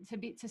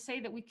to say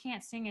that we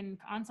can't sing in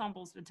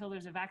ensembles until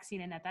there's a vaccine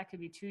and that could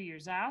be 2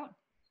 years out,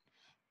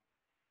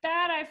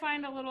 that I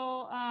find a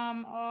little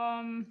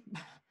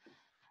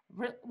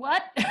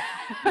what?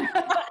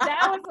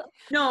 That was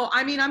No,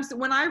 I mean,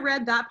 when I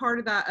read that part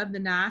of the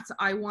gnats,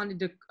 I wanted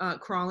to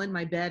crawl in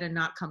my bed and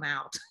not come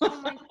out.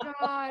 oh my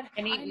god!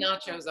 And eat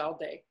nachos all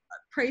day.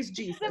 Praise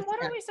Jesus. Then what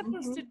yeah. are we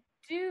supposed to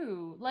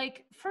do?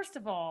 Like, first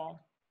of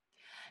all,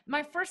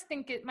 my first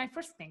think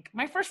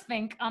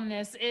on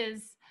this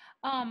is,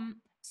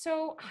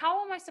 so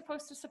how am I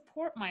supposed to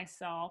support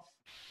myself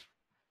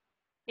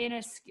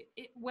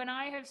when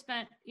I have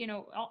spent, you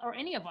know, or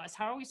any of us,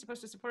 how are we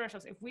supposed to support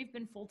ourselves if we've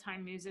been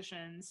full-time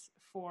musicians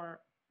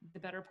for the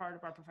better part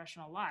of our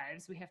professional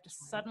lives? We have to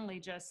suddenly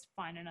just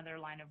find another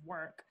line of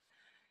work.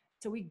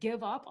 Do we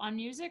give up on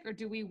music, or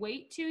do we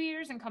wait 2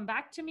 years and come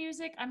back to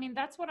music? I mean,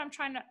 that's what I'm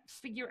trying to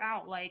figure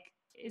out. Like,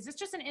 is this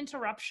just an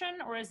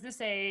interruption, or is this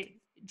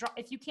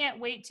if you can't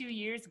wait 2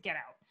 years, get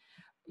out?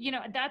 You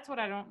know, that's what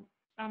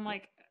I'm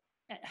like.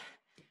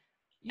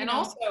 And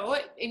also,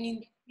 I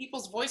mean,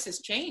 people's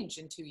voices change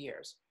in 2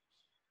 years,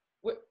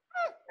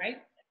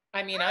 right?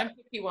 I mean, I'm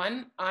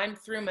 51, I'm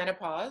through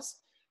menopause.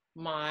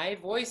 My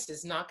voice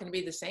is not going to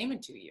be the same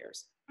in 2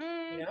 years,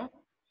 you know?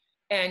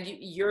 And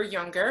you're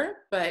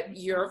younger, but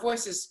your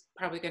voice is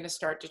probably going to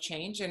start to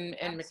change and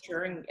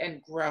mature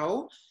and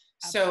grow.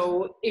 Absolutely.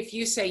 So if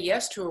you say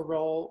yes to a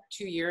role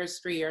 2 years,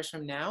 3 years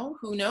from now,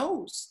 who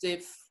knows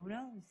if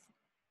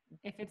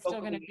it's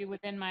still going to be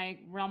within my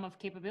realm of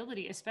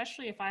capability,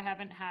 especially if I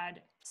haven't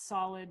had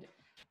solid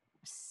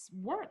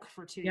work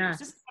for 2 years.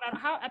 Just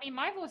I mean,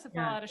 my voice will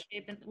fall out of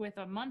shape with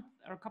a month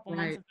or a couple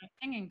months of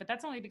singing, but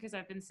that's only because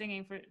I've been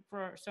singing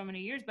for so many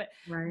years. But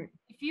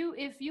if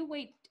you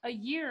wait a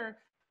year,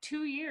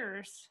 2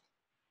 years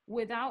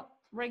without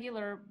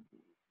regular,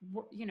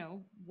 you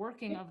know,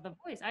 working of the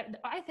voice,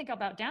 I think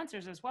about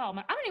dancers as well.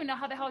 I don't even know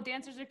how the hell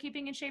dancers are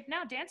keeping in shape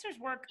now. Dancers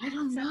work 6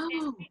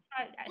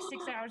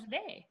 hours a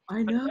day.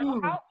 I know.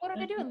 What are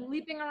they doing?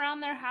 Leaping around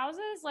their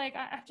houses? Like,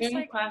 I just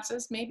like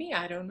classes, maybe,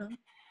 I don't know.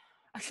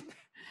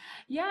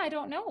 Yeah, I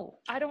don't know.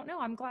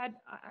 I'm glad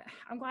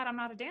I'm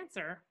not a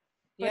dancer.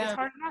 But it's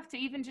hard enough to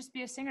even just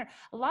be a singer.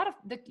 A lot of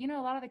the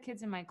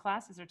kids in my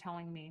classes are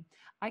telling me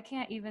I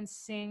can't even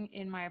sing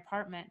in my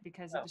apartment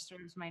because it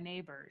disturbs my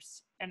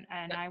neighbors. And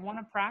I want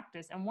to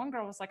practice. And one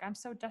girl was like, I'm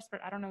so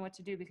desperate. I don't know what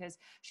to do, because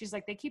she's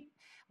like,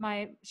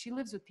 she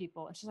lives with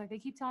people. And she's like, they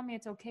keep telling me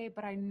it's okay,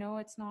 but I know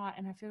it's not.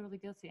 And I feel really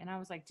guilty. And I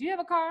was like, do you have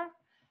a car?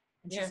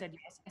 And she said,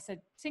 yes. I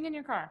said, sing in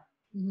your car.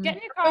 Mm-hmm. Get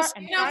in your car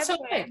and drive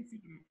away.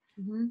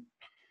 Mm-hmm.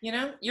 You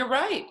know, you're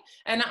right.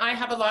 And I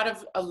have a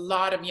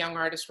lot of young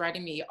artists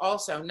writing me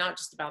also, not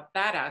just about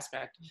that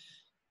aspect,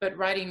 but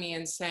writing me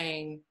and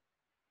saying,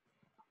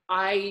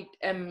 I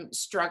am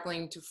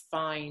struggling to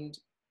find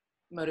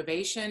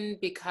motivation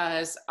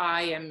because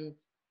I am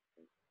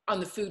on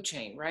the food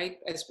chain, right?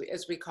 As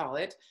we call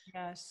it.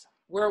 Yes.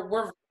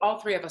 We're all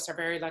three of us are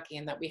very lucky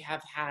in that we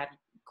have had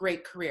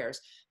great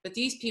careers, but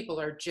these people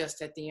are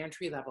just at the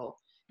entry level.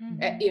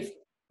 Mm-hmm.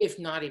 If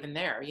not even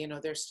there, you know,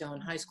 they're still in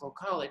high school,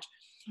 college.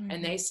 Mm-hmm.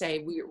 And they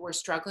say we're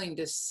struggling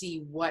to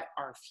see what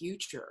our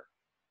future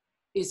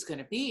is going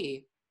to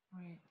be.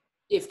 Right.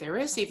 If there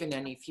is even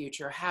any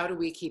future, how do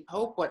we keep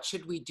hope? What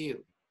should we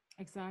do?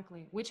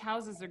 Exactly. Which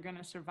houses are going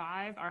to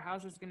survive? Are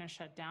houses going to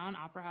shut down?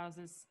 Opera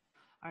houses,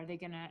 are they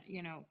going to,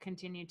 you know,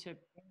 continue to,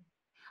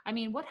 I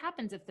mean, what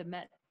happens if the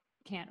Met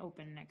can't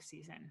open next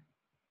season?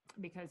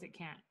 Because it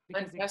can't.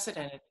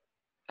 Unprecedented.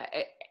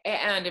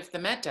 And if the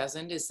Met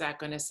doesn't, is that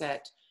going to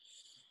set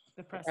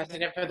the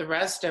precedent for the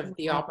rest of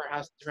the opera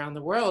houses around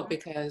the world?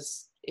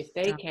 Because if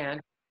they can't,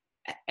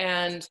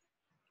 and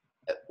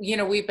you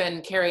know,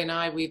 Carrie and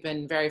I, we've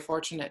been very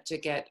fortunate to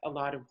get a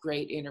lot of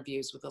great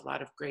interviews with a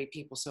lot of great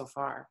people so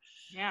far.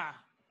 Yeah.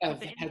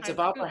 Of heads of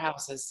opera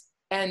houses,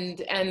 and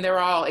they're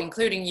all,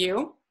 including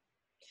you.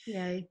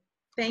 Yay!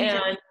 Thank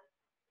you.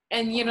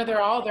 And you know,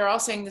 they're all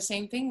saying the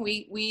same thing.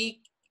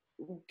 We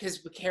because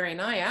Carrie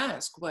and I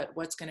ask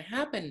what's going to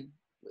happen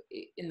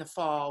in the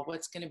fall,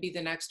 what's going to be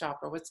the next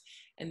opera,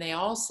 and they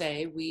all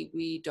say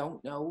we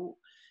don't know,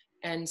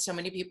 and so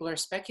many people are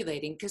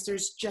speculating because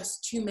there's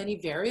just too many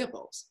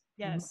variables.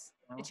 Yes.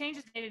 It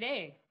changes day to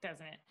day,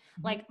 doesn't it?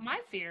 Mm-hmm. Like my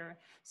fear,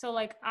 so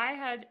like I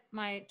had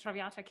my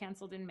Traviata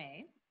canceled in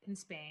May in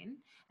Spain,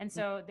 and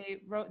so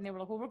they wrote and they were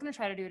like, well, we're going to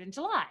try to do it in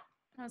July.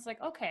 And I was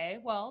like, okay,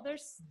 well,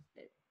 there's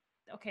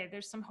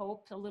some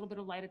hope, a little bit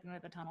of light at the end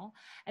of the tunnel.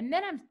 And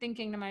then I'm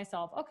thinking to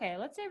myself, okay,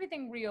 let's say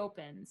everything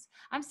reopens.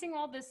 I'm seeing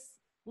all this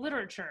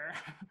literature,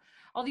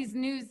 all these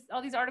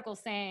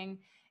articles saying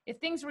if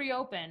things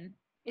reopen,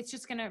 it's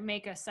just going to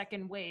make a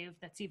second wave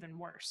that's even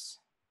worse.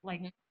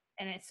 Like,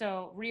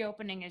 so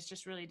reopening is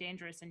just really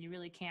dangerous, and you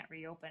really can't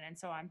reopen. And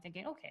so I'm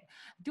thinking, okay,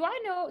 do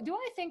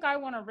I think I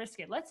want to risk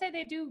it? Let's say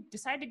they do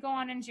decide to go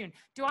on in June.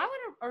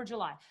 Or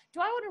July, do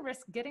I want to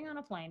risk getting on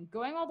a plane,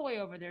 going all the way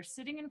over there,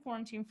 sitting in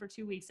quarantine for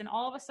 2 weeks, and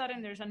all of a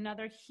sudden there's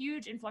another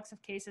huge influx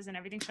of cases and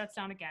everything shuts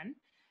down again,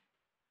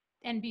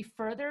 and be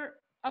further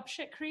up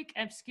shit creek?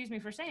 Excuse me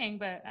for saying,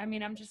 but I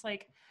mean, I'm just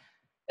like,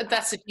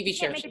 that's the TV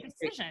show. Can't make a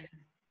decision.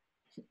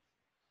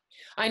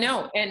 I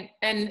know.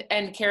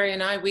 And Carrie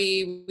and I,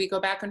 we go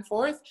back and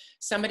forth.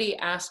 Somebody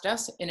asked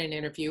us in an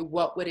interview,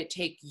 what would it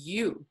take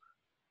you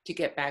to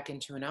get back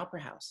into an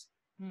opera house?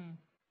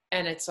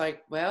 And it's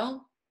like,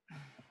 well,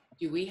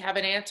 do we have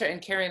an answer?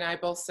 And Carrie and I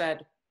both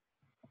said,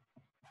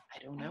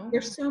 I don't know.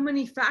 There's so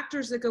many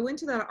factors that go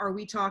into that. Are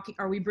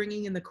we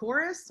bringing in the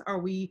chorus?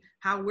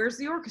 Where's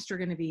the orchestra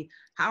going to be?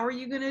 How are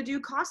you going to do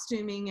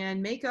costuming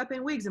and makeup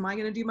and wigs? Am I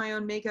going to do my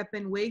own makeup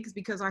and wigs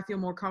because I feel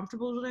more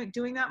comfortable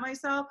doing that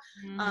myself?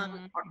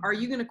 Are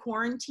you going to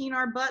quarantine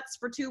our butts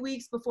for 2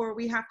 weeks before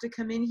we have to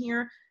come in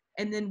here?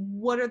 And then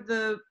what are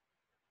the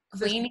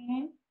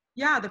cleaning?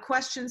 The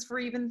questions for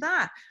even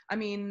that. I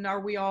mean, are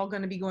we all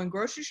going to be going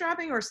grocery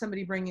shopping, or is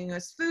somebody bringing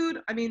us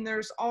food? I mean,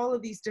 there's all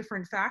of these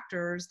different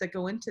factors that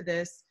go into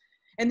this.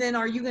 And then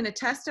are you going to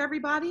test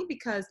everybody?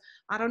 Because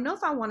I don't know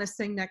if I want to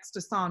sing next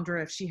to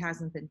Sandra if she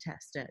hasn't been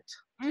tested.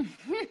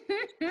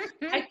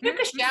 I took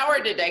a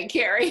shower today,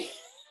 Carrie.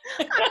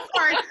 I'm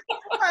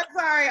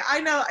sorry. I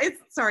know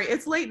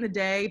it's late in the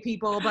day,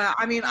 people, but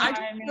I mean,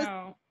 I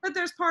know. But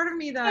there's part of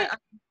me that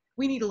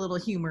we need a little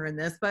humor in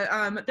this, but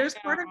there's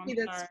part of me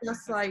that's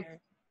just like,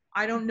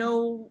 I don't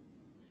know.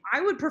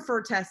 I would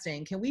prefer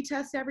testing. Can we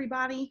test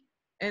everybody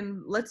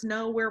and let's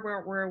know where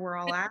we're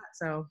all at?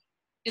 So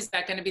is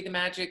that going to be the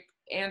magic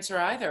answer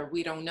either?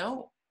 We don't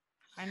know.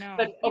 I know.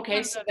 But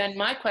okay, so then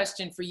my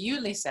question for you,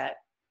 Lisette,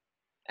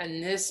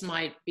 and this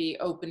might be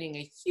opening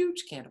a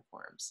huge can of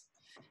worms.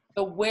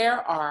 But where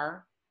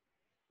are,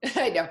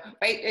 I know,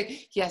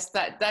 right? Yes,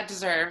 that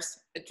deserves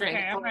a drink.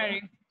 Okay, I'm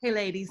ready. Hey,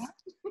 ladies.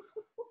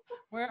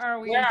 Where are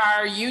we? Where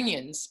are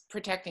unions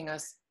protecting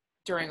us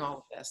during all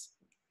of this?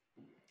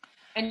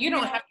 And you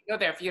don't have to go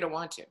there if you don't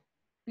want to.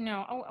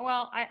 No. Oh,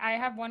 well, I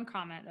have one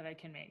comment that I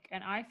can make.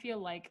 And I feel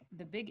like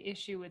the big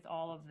issue with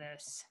all of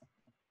this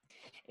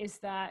is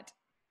that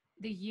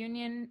the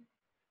union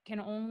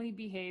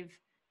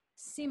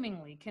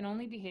seemingly can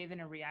only behave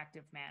in a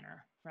reactive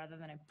manner rather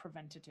than a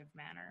preventative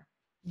manner.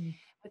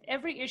 With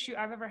every issue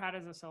I've ever had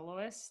as a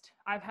soloist,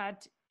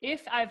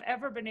 if I've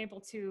ever been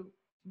able to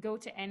go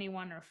to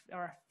anyone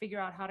or figure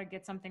out how to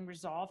get something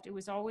resolved, it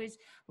was always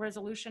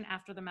resolution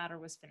after the matter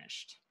was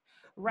finished,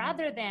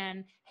 rather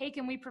than, hey,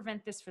 can we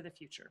prevent this for the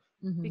future?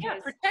 Because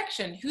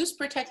protection. Who's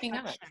protecting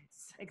us?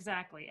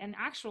 Exactly. And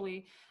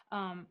actually,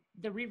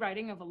 the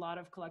rewriting of a lot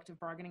of collective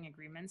bargaining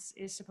agreements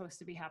is supposed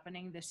to be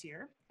happening this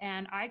year.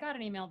 And I got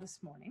an email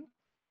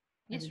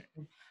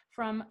yesterday,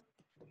 from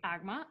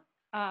AGMA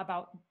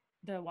about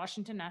the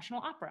Washington National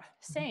Opera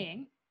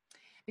saying,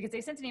 because they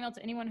sent an email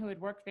to anyone who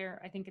had worked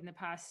there, I think in the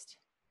past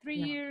 3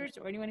 years,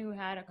 or anyone who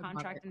had a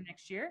contract in the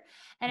next year.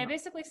 And it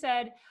basically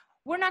said,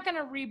 we're not going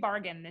to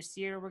re-bargain this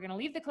year. We're going to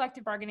leave the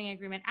collective bargaining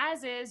agreement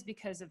as is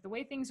because of the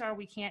way things are.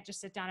 We can't just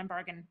sit down and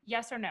bargain.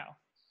 Yes or no?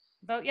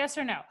 Vote yes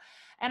or no.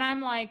 And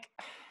I'm like,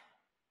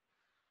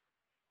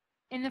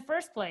 in the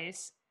first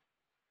place,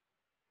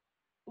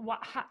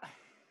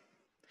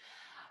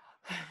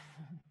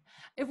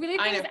 if we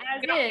leave things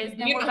as is,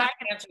 then we're not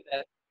going to answer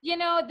this.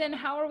 Then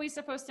how are we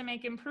supposed to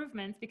make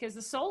improvements? Because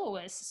the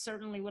soloists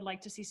certainly would like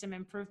to see some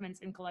improvements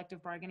in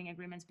collective bargaining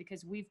agreements,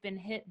 because we've been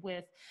hit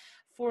with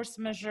force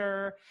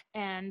majeure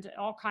and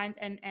all kinds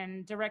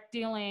and direct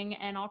dealing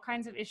and all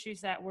kinds of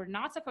issues that we're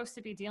not supposed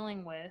to be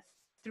dealing with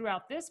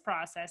throughout this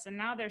process. And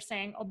now they're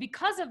saying, oh,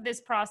 because of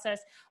this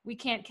process, we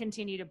can't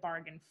continue to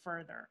bargain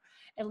further.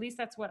 At least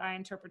that's what I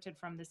interpreted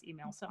from this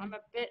email. So I'm a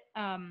bit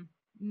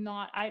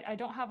I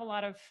don't have a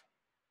lot of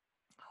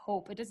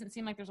hope. It doesn't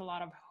seem like there's a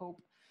lot of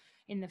hope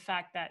in the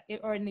fact that,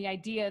 or in the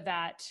idea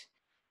that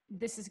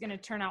this is going to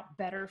turn out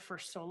better for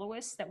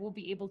soloists, that we'll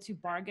be able to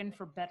bargain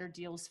for better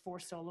deals for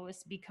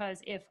soloists.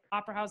 Because if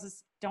opera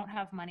houses don't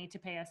have money to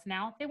pay us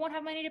now, they won't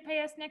have money to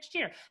pay us next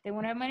year. They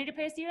won't have money to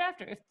pay us the year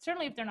after,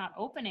 certainly if they're not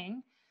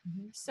opening.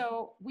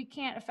 So we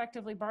can't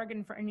effectively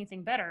bargain for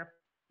anything better.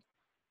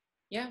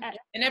 Yeah.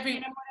 And you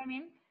know what I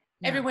mean?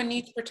 Everyone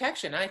needs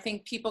protection. I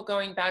think people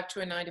going back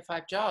to a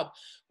 9-to-5 job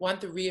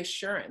want the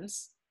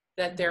reassurance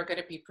that they're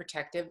going to be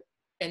protected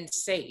and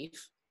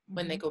safe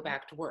when they go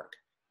back to work.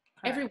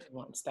 Correct. Everyone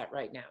wants that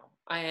right now.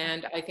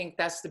 And I think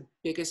that's the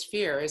biggest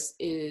fear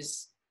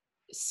is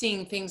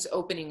seeing things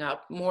opening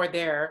up more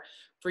there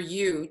for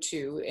you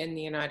too. In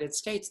the United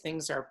States,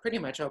 things are pretty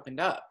much opened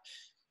up.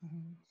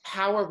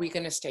 How are we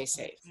going to stay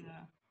safe?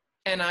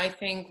 And I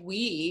think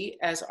we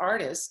as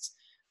artists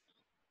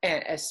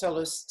and as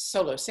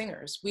solo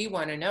singers, we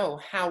want to know,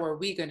 how are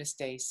we going to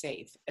stay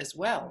safe as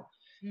well?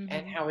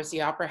 And how is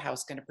the opera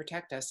house going to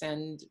protect us?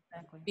 And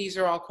these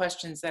are all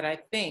questions that I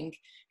think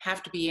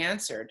have to be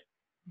answered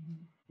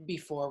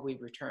before we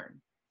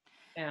return.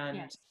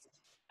 And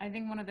I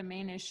think one of the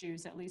main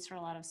issues, at least for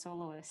a lot of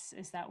soloists,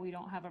 is that we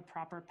don't have a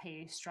proper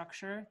pay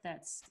structure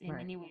that's in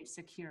any way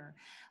secure.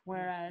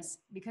 Whereas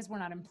because we're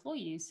not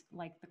employees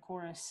like the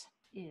chorus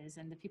is,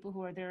 and the people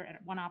who are there at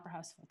one opera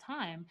house full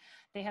time,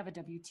 they have a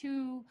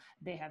W-2,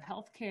 they have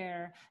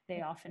healthcare,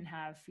 they often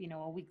have, you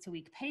know, a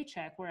week-to-week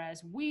paycheck.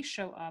 Whereas we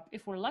show up,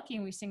 if we're lucky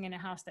and we sing in a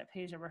house that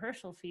pays a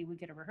rehearsal fee, we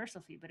get a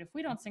rehearsal fee. But if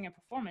we don't sing a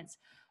performance,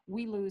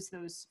 we lose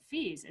those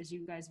fees, as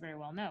you guys very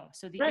well know.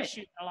 So the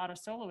issue a lot of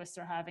soloists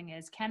are having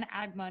is, can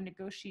AGMA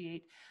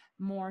negotiate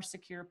more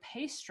secure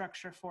pay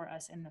structure for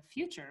us in the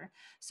future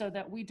so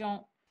that we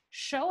don't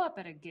show up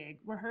at a gig,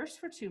 rehearse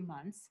for 2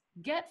 months,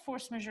 get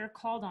force majeure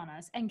called on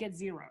us, and get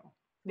zero?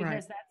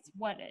 Because that's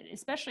what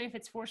especially if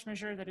it's force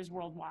majeure that is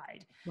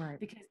worldwide.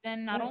 Because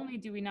then not only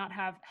do we not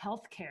have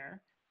health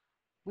care,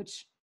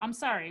 which I'm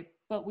sorry,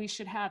 but we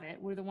should have it.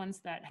 We're the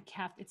ones that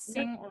have it's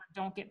sing or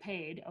don't get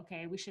paid.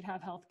 Okay, we should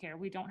have health care.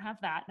 We don't have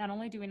that. Not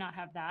only do we not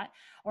have that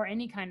or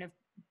any kind of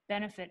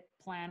benefit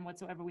plan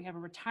whatsoever, we have a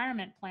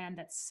retirement plan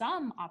that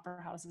some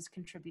opera houses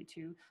contribute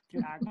to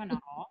through AGMA,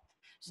 not all.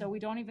 So we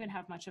don't even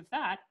have much of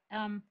that.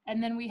 And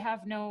then we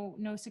have no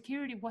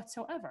security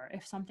whatsoever.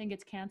 If something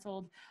gets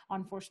canceled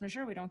on force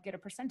majeure, we don't get a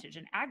percentage.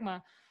 And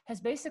AGMA has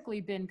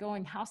basically been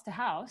going house to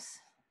house.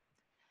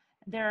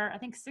 There are, I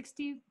think,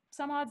 60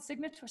 some odd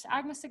signatories,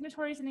 AGMA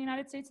signatories in the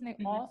United States, and they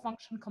all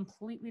function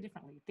completely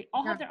differently. They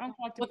all have their own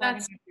collective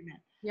bargaining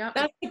agreement.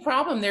 That's the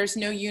problem. There's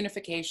no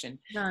unification.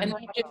 And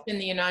not just in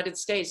the United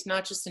States,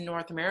 not just in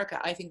North America,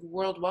 I think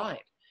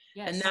worldwide.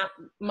 And that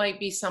might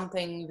be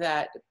something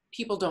that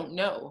people don't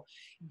know,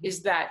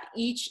 is that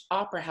each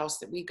opera house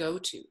that we go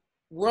to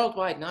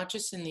worldwide, not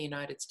just in the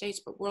United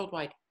States, but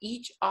worldwide,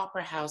 each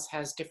opera house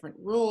has different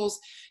rules,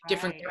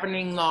 different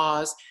governing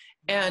laws,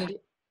 and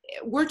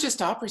we're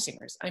just opera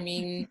singers. I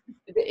mean,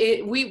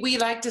 we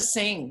like to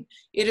sing.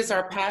 It is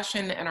our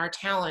passion and our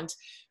talent.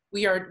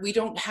 We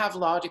don't have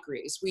law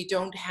degrees. We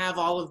don't have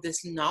all of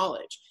this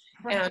knowledge.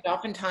 And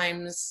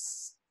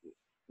oftentimes,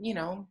 you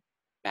know,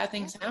 bad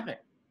things happen.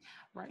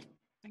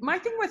 My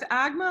thing with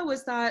AGMA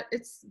was that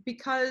it's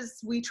because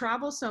we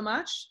travel so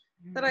much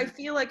that I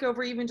feel like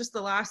over even just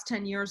the last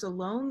 10 years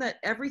alone, that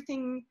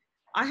everything,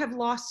 I have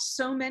lost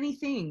so many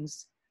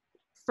things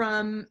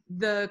from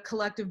the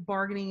collective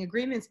bargaining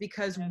agreements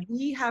because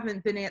we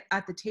haven't been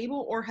at the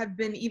table or have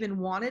been even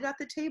wanted at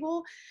the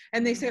table.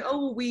 And they say,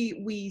 oh,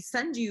 we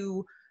send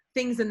you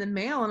things in the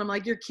mail. And I'm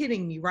like, you're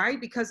kidding me, right?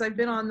 Because I've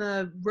been on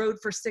the road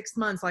for 6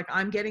 months. Like,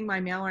 I'm getting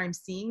my mail or I'm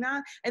seeing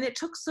that. And it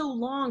took so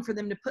long for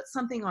them to put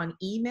something on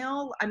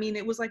email. I mean,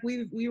 it was like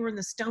we were in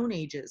the Stone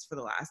Ages for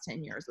the last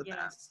 10 years with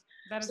that.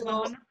 That is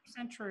 100%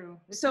 true.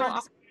 It's so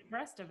the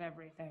rest of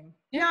everything.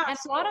 Yeah. And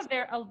a lot of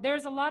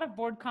there's a lot of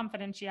board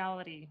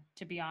confidentiality,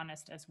 to be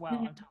honest, as well.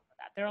 On top of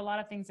that, there are a lot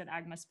of things that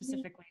AGMA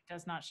specifically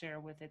does not share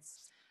with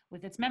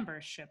its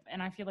membership.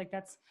 And I feel like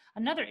that's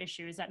another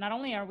issue, is that not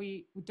only are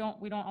we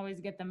don't always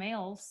get the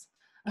mails,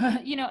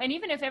 you know, and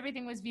even if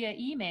everything was via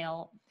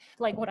email,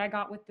 like what I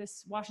got with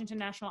this Washington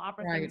National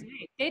Opera thing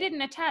today, they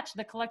didn't attach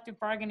the collective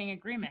bargaining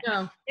agreement.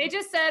 They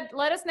just said,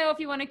 let us know if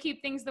you want to keep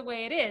things the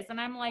way it is.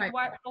 And I'm like,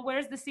 well,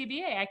 where's the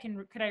CBA?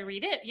 Could I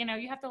read it? You know,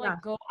 you have to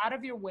like go out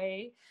of your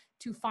way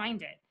to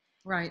find it.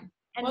 And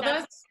well,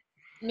 that's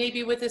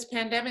maybe with this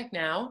pandemic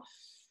now,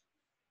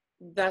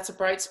 that's a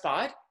bright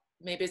spot.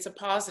 Maybe it's a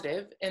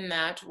positive in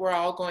that we're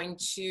all going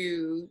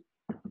to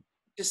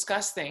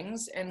discuss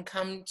things and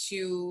come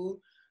to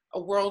a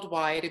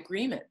worldwide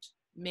agreement.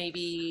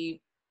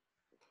 Maybe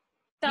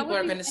that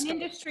would be an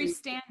industry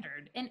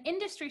standard. An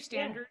industry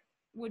standard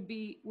would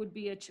be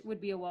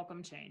a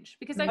welcome change,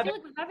 because I feel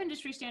like we have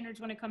industry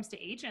standards when it comes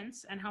to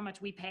agents and how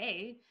much we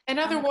pay and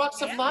other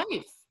walks of life.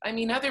 I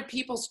mean, other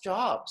people's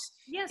jobs.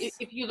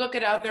 If you look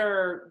at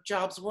other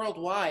jobs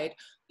worldwide,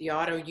 the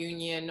auto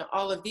union,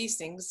 all of these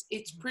things,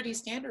 it's pretty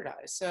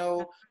standardized.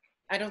 So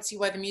I don't see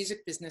why the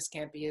music business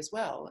can't be as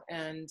well.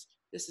 And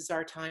this is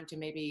our time to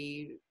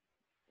maybe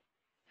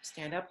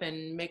stand up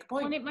and make a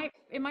point. And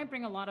it might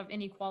bring a lot of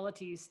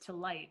inequalities to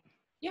light.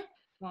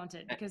 Won't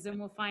it? Because then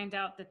we'll find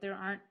out that there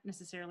aren't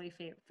necessarily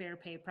fair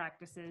pay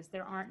practices.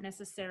 There aren't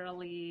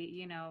necessarily,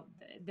 you know,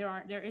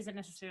 there isn't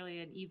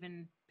necessarily an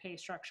even pay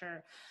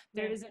structure.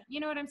 There isn't,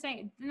 you know what I'm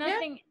saying?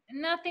 Nothing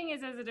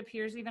is as it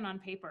appears, even on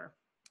paper.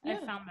 I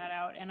found that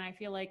out, and I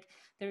feel like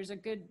there's a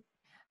good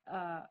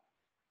and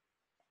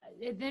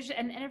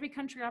every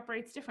country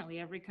operates differently.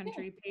 Every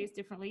country pays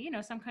differently. You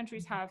know, some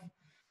countries have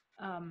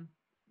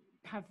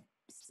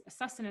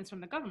sustenance from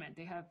the government.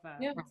 They have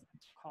what's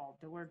it called,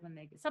 the word when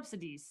they get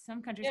subsidies.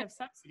 Some countries have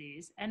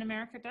subsidies, and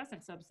America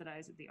doesn't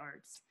subsidize the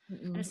arts,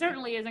 and it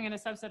certainly isn't going to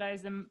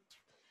subsidize them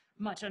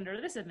much under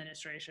this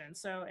administration.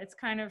 So it's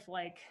kind of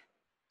like,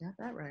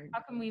 how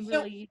can we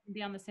really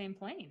be on the same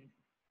plane?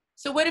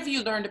 So what have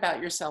you learned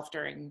about yourself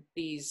during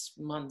these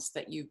months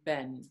that you've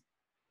been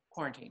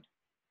quarantined?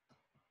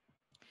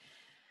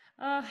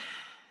 I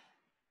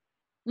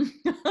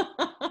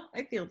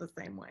feel the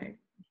same way.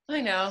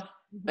 I know.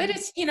 But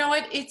it's, you know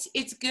what,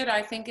 it's good.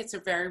 I think it's a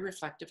very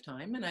reflective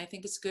time, and I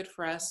think it's good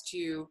for us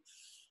to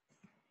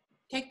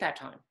take that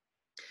time.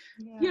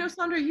 You know,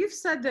 Sandra, you've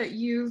said that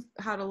you've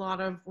had a lot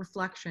of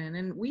reflection,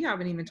 and we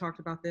haven't even talked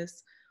about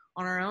this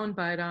on our own,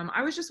 but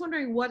I was just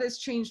wondering what has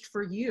changed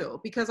for you,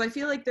 because I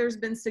feel like there's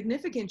been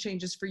significant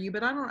changes for you,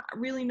 but I don't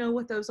really know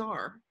what those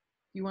are.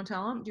 Do you want to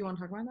tell them? Do you want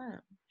to talk about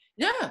that?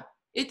 Yeah,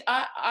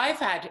 I've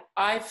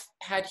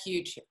had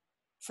huge,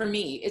 for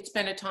me, it's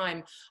been a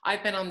time,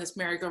 I've been on this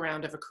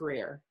merry-go-round of a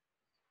career,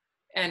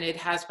 and it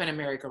has been a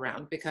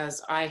merry-go-round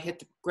because I hit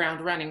the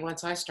ground running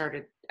once I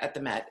started at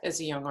the Met as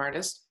a young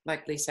artist,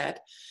 like Lisette.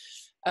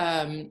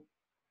 And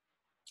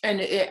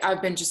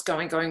I've been just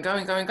going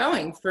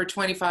for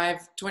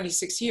 25,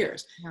 26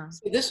 years. Yeah.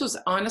 So this was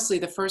honestly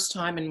the first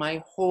time in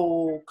my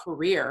whole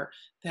career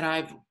that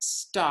I've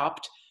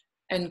stopped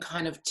and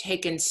kind of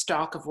taken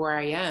stock of where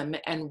I am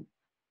and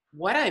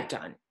what I've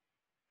done.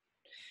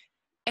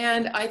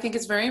 And I think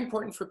it's very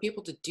important for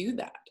people to do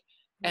that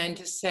and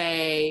to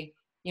say,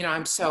 you know,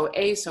 I'm so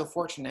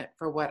fortunate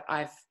for what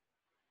I've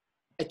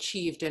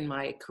achieved in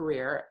my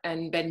career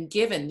and been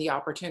given the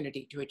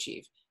opportunity to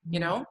achieve, you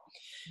know?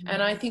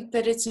 And I think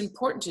that it's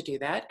important to do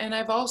that. And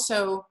I've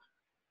also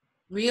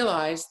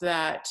realized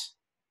that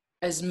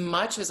as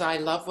much as I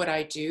love what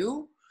I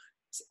do,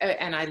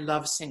 and I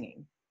love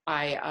singing,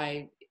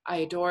 I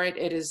adore it.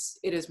 It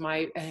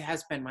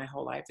has been my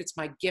whole life. It's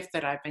my gift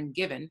that I've been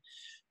given.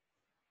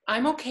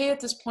 I'm okay at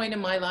this point in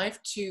my life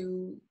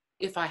to,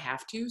 if I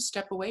have to,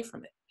 step away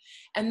from it.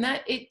 And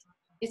that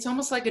it's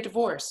almost like a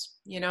divorce,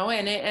 you know,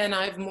 and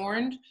I've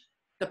mourned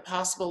the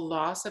possible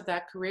loss of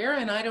that career.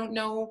 And I don't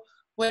know,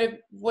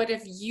 what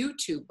have you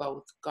two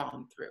both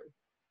gone through?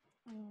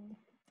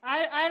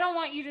 I don't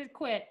want you to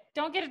quit.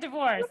 Don't get a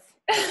divorce.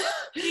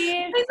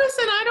 Hey,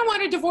 listen, I don't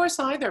want a divorce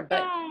either,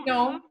 but you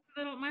know.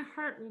 My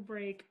heart will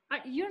break.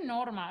 Your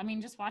Norma, I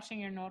mean, just watching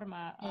your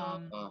Norma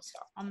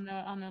on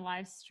the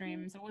live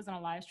streams. It wasn't a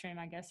live stream,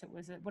 I guess it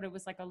was, but it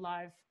was like a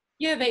live.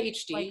 Yeah, the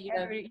HD.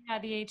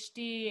 Like the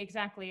HD,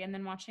 exactly. And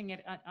then watching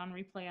it on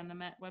replay on the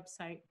Met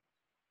website.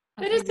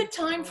 But it's a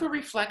time for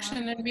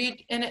reflection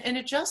and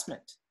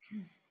adjustment.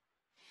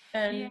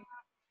 And yeah,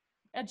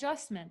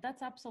 adjustment.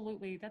 That's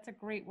a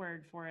great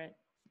word for it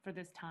for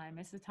this time.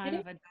 It's a time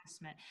of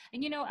adjustment.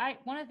 And you know,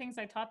 one of the things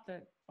I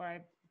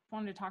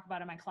wanted to talk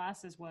about in my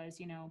classes was,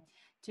 you know,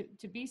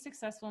 to be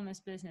successful in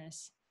this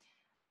business.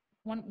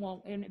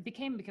 And it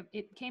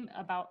came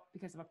about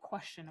because of a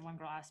question one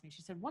girl asked me.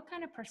 She said, "What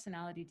kind of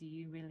personality do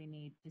you really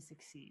need to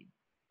succeed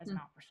as an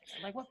opera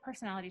singer? Like, what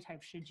personality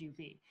type should you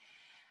be?"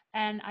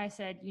 And I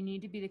said, "You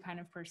need to be the kind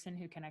of person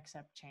who can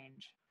accept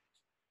change."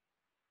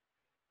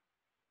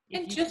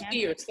 And just be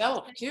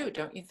yourself too,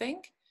 don't you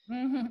think?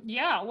 Mm-hmm.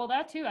 Yeah, well,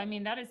 that too. I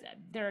mean,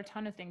 there are a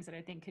ton of things that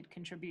I think could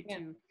contribute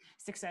to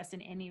success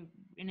in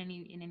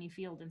any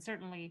field, and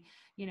certainly,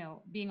 you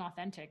know, being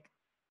authentic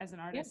as an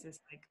artist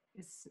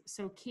is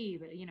so key.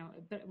 But you know,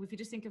 if you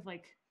just think of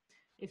like,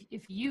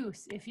 if you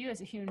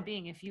as a human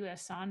being, if you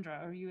as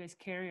Sandra or you as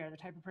Carrie are the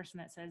type of person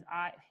that says,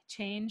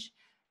 change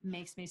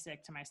makes me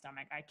sick to my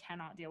stomach, I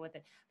cannot deal with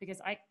it,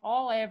 because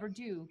all I ever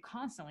do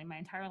constantly my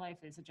entire life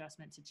is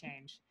adjustment to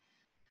change.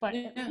 But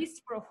at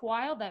least for a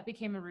while, that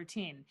became a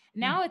routine.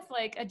 Now it's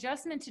like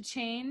adjustment to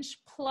change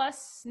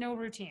plus no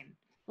routine.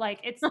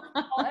 Like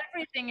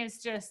everything is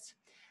just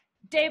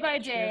day by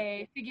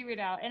day, figure it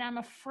out. And I'm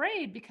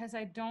afraid because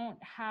I don't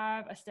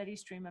have a steady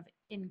stream of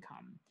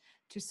income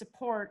to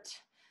support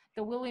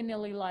the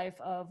willy-nilly life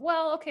of,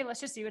 well, okay,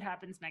 let's just see what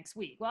happens next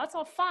week. Well, that's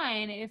all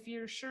fine if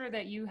you're sure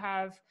that you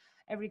have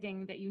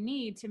everything that you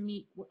need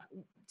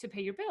to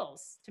pay your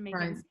bills, to make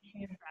ends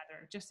meet,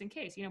 rather, just in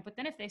case, you know. But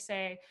then if they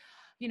say,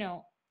 you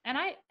know, and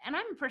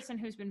I'm a person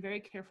who's been very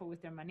careful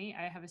with their money.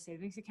 I have a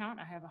savings account.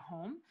 I have a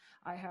home.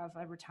 I have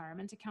a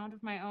retirement account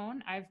of my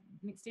own.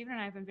 Stephen and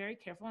I have been very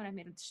careful, and I've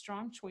made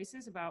strong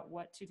choices about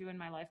what to do in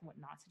my life and what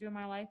not to do in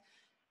my life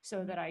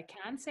so that I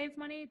can save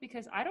money,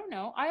 because I don't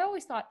know. I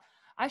always thought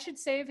I should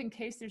save in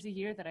case there's a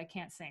year that I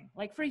can't sing.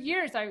 Like for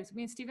years,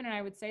 me and Stephen and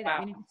I would say that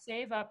we need to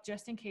save up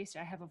just in case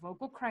I have a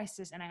vocal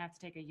crisis and I have to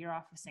take a year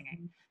off of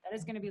singing. That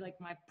is going to be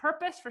like my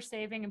purpose for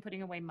saving and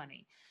putting away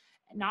money,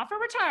 not for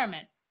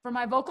retirement. For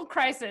my vocal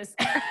crisis.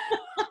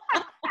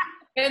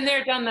 Been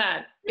there, done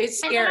that. It's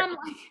scary.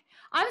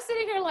 I'm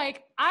sitting here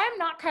like, I'm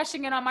not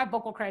cashing in on my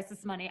vocal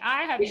crisis money.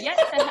 I have yet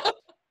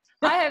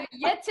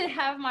to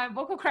have my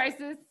vocal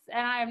crisis,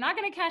 and I am not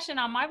going to cash in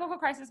on my vocal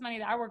crisis money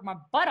that I work my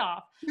butt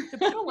off to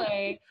put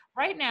away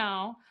right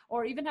now,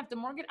 or even have to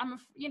mortgage.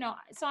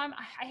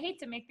 I hate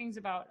to make things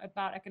about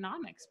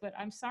economics, but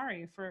I'm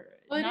sorry for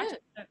not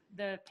just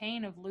the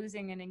pain of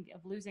losing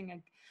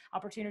an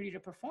opportunity to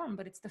perform,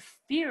 but it's the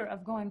fear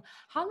of going,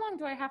 how long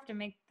do I have to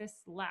make this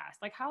last?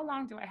 Like, how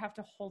long do I have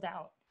to hold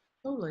out?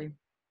 Totally.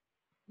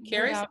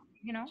 Carrie's,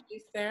 you know,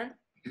 she's there.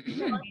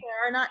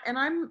 And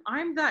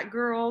I'm that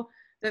girl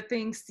that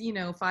thinks, you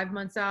know, 5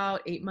 months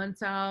out, 8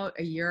 months out,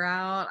 a year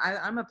out.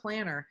 I'm a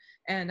planner,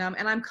 and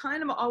I'm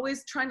kind of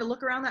always trying to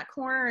look around that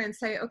corner and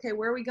say, okay,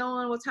 where are we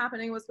going? What's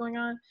happening? What's going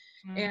on?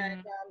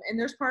 And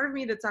there's part of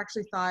me that's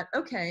actually thought,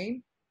 okay,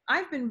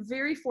 I've been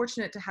very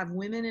fortunate to have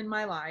women in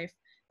my life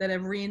that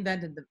have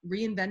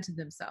reinvented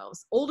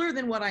themselves, older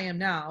than what I am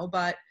now,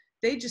 but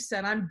they just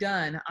said, I'm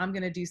done. I'm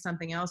going to do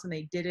something else. And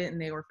they did it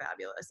and they were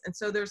fabulous. And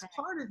so there's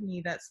part of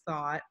me that's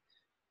thought,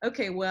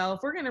 okay, well,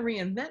 if we're going to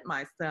reinvent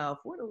myself,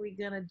 what are we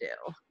going to do?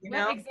 You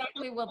know? What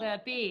exactly will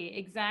that be?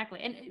 Exactly.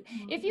 And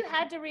if you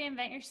had to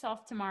reinvent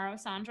yourself tomorrow,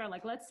 Sandra,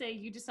 like let's say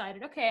you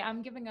decided, okay,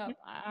 I'm giving up.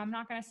 I'm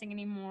not going to sing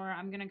anymore.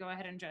 I'm going to go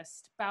ahead and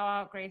just bow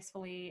out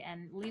gracefully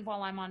and leave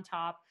while I'm on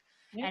top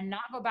and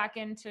not go back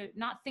into,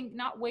 not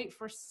wait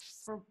for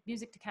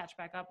music to catch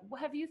back up.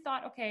 What have you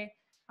thought? Okay,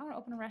 I want to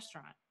open a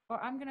restaurant,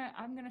 or I'm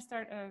going to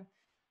start a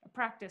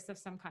practice of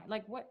some kind.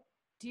 Like what?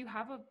 Do you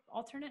have an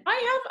alternate?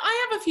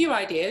 I have a few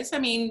ideas. I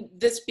mean,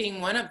 this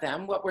being one of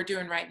them, what we're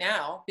doing right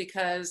now,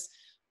 because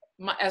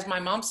as my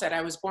mom said,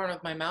 I was born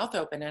with my mouth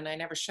open and I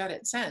never shut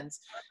it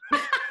since.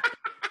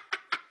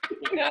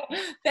 You know,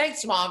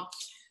 thanks, Mom.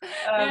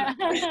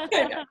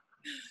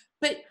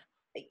 But,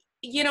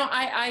 you know,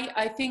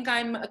 I think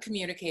I'm a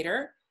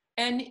communicator.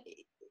 And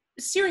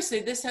seriously,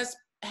 this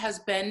has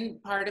been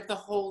part of the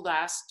whole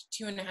last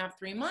 2.5,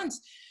 3 months,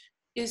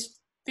 is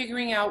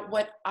figuring out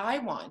what I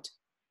want.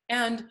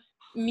 And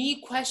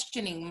me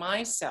questioning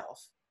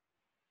myself,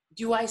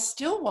 do I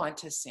still want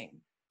to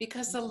sing?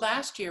 Because the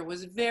last year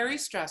was very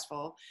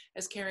stressful,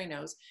 as Carrie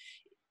knows.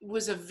 It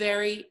was a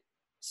very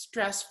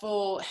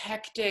stressful,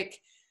 hectic,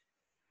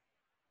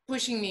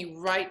 pushing me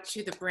right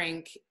to the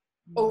brink,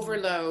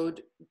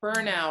 overload,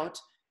 burnout.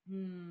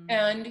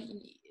 And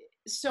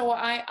so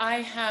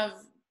I have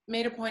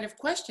made a point of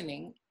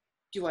questioning,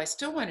 do I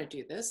still want to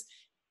do this?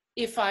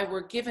 If I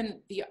were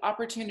given the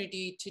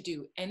opportunity to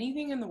do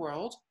anything in the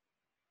world,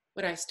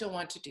 would I still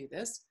want to do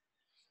this?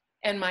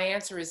 And my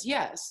answer is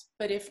yes.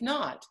 But if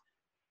not,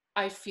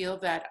 I feel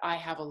that I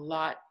have a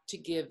lot to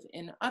give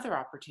in other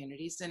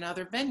opportunities and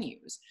other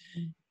venues,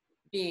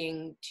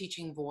 being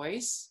teaching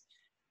voice,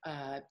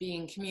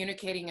 being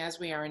communicating as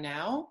we are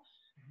now.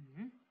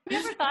 Have you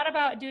ever thought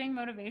about doing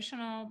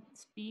motivational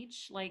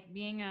speech, like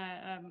being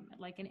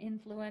like an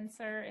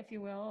influencer, if you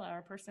will, or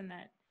a person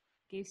that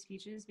gave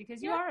speeches?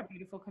 Because you are a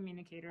beautiful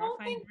communicator. Oh,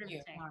 I find thank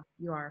you.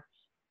 You are.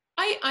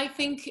 I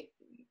think,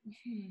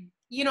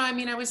 you know, I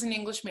mean, I was an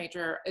English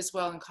major as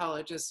well in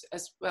college, as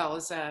well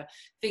as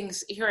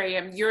things. Here I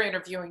am, you're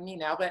interviewing me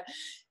now, but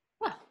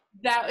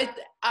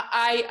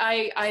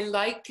I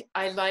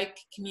like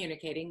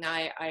communicating.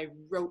 I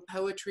wrote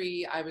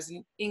poetry. I was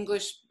in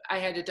English. I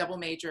had a double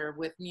major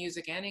with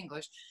music and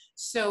English.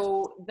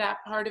 So that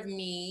part of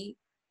me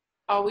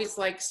always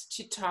likes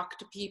to talk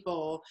to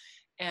people,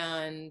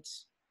 and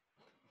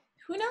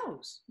who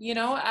knows, you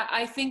know,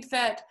 I think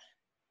that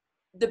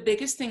the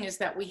biggest thing is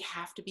that we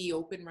have to be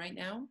open right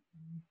now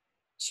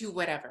to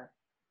whatever.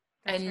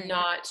 That's and right.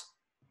 Not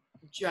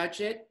judge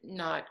it,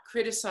 not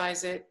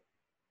criticize it,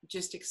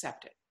 just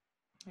accept it.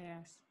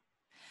 Yes.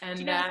 And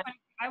you that know,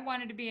 I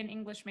wanted to be an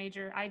English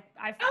major. I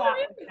fought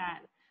with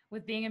that,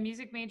 with being a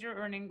music major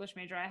or an English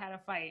major. I had a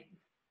fight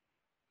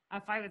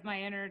with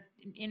my inner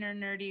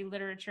nerdy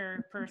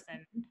literature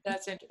person.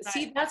 That's interesting.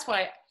 See, that's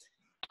why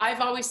I've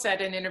always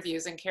said in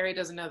interviews, and Carrie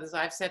doesn't know this,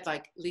 I've said,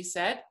 like,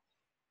 Lisette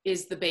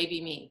is the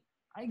baby me.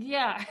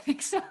 Yeah, I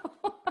think so.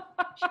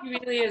 She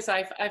really is.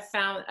 I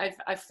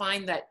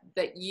find that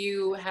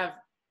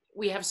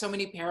we have so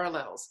many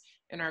parallels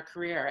in our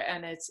career,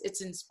 and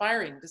it's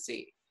inspiring to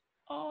see.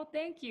 Oh,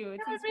 thank you.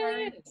 It's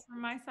inspiring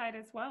from my side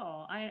as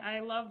well. I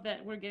love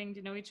that we're getting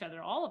to know each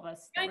other, all of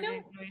us. We're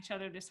getting to know each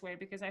other this way,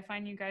 because I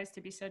find you guys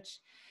to be such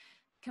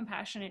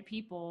compassionate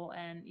people,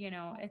 and you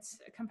know,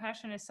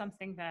 compassion is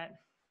something that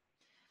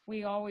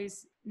we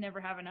always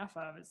never have enough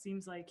of. It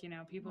seems like, you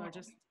know, people are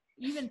just,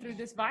 even through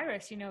this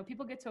virus, you know,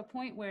 people get to a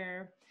point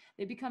where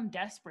they become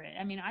desperate.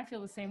 I mean, I feel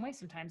the same way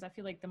sometimes. I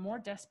feel like the more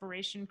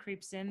desperation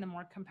creeps in, the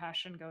more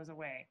compassion goes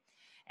away.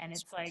 And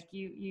it's like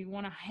you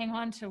want to hang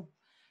on to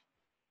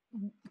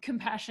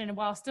compassion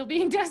while still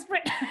being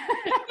desperate.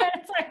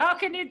 It's like, how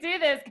can you do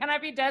this? Can I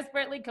be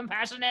desperately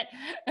compassionate?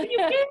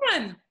 You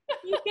can.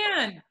 You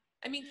can.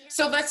 I mean,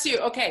 so let's do,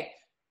 okay.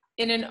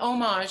 In an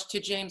homage to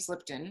James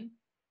Lipton,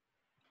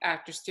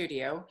 Actor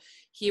Studio,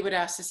 he would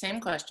ask the same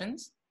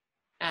questions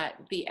at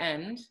the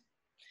end.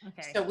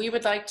 Okay. So we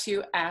would like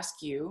to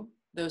ask you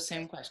those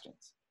same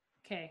questions.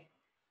 Okay.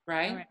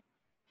 Right? All right.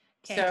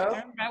 Okay.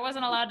 So I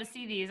wasn't allowed to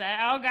see these.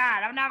 Oh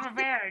God, I'm not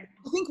prepared.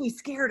 I think we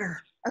scared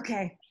her.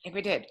 Okay. I think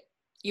we did.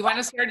 You want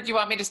to start, or do you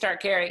want me to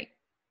start, Carrie?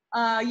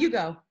 You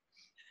go.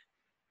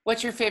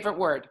 What's your favorite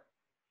word?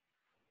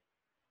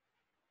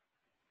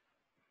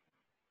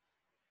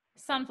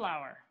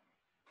 Sunflower.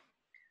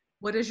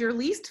 What is your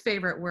least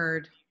favorite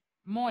word?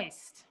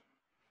 Moist.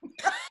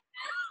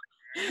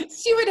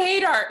 She would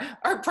hate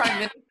our prime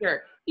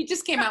minister. He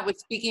just came out with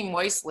speaking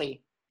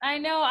moistly. I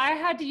know. I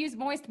had to use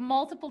moist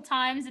multiple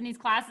times in these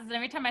classes, and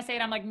every time I say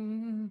it, I'm like,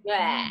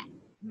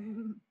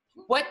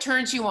 What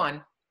turns you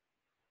on?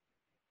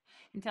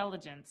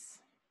 Intelligence.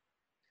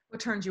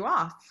 What turns you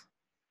off?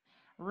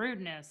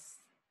 Rudeness.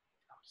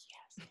 Oh,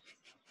 yes.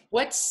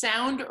 What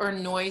sound or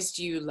noise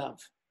do you love?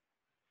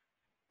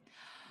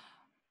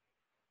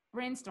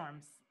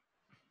 Rainstorms.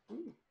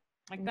 Ooh.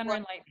 Like thunder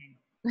and lightning.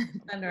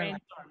 Thunder and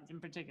rainstorms in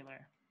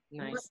particular.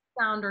 Nice. What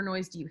sound or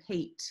noise do you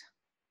hate?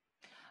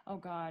 oh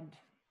God,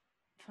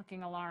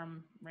 fucking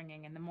alarm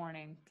ringing in the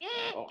morning.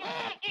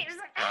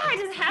 I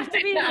just have to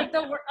be like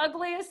the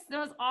ugliest,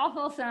 most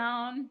awful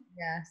sound.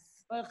 Yes.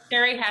 Ugh.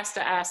 Carrie has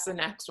to ask the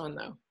next one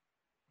though.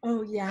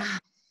 Oh yeah.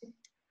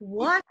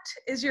 What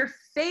is your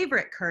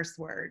favorite curse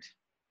word?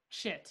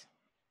 Shit.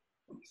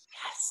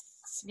 Yes.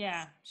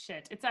 Yeah,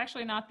 shit. It's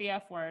actually not the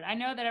F word. I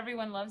know that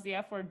everyone loves the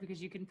F word because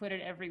you can put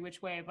it every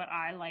which way, but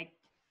I like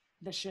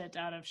the shit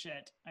out of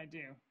shit. I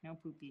do. No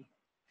poopy.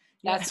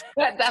 That's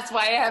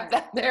why I have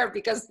that there,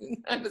 because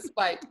I'm a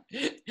spite.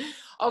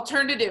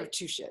 Alternative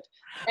to shit.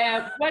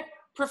 What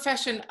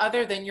profession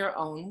other than your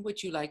own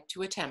would you like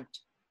to attempt?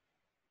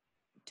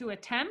 To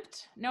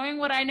attempt, knowing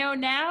what I know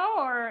now,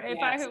 or if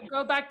Yes. I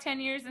go back 10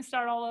 years and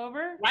start all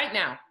over? Right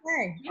now.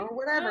 Hey, or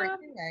whatever.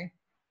 Anyway.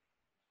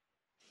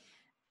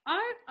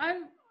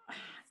 I'm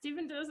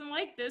Stephen doesn't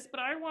like this, but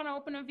I want to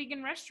open a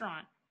vegan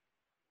restaurant.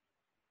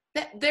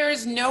 There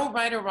is no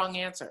right or wrong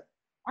answer.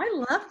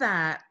 I love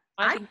that.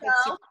 I think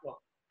that's super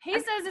cool. He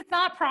says it's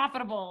not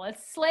profitable.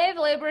 It's slave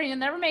labor. You'll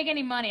never make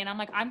any money. And I'm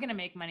like, I'm going to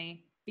make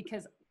money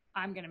because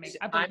I'm going to make.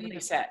 I'm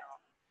Lisette.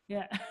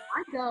 Yeah.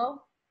 I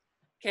go.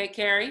 Okay,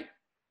 Carrie.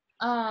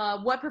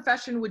 What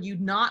profession would you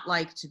not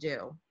like to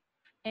do?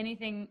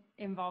 Anything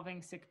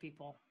involving sick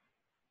people.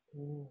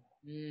 I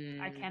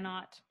Mm.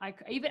 cannot. I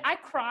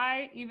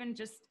cry even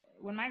just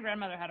when my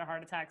grandmother had a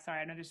heart attack. Sorry,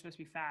 I know they're supposed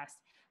to be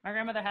fast. My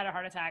grandmother had a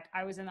heart attack.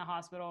 I was in the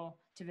hospital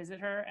to visit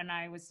her, and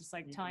I was just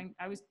like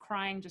I was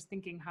crying just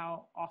thinking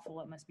how awful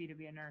it must be to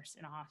be a nurse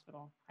in a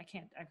hospital. I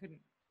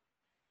couldn't.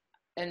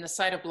 And the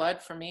sight of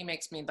blood for me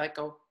makes me like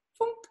go,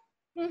 boom.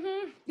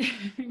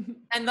 Mm-hmm.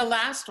 And the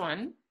last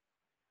one,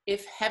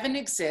 if heaven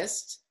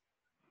exists,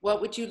 what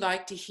would you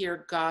like to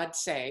hear God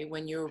say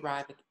when you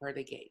arrive at the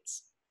pearly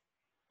gates?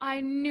 I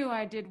knew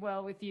I did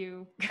well with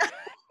you.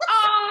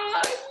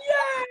 Oh,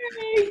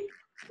 yay!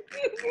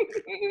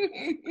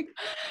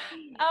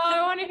 Oh,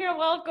 I want to hear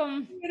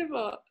welcome.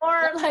 Beautiful.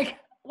 Or like,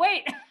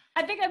 wait,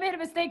 I think I made a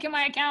mistake in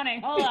my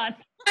accounting. Hold on.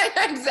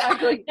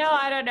 Exactly. No,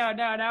 I don't know.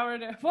 No, now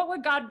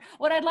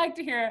what I'd like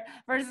to hear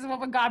versus what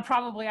would God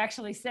probably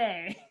actually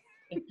say.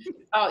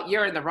 Oh,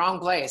 you're in the wrong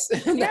place.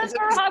 Here's the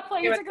wrong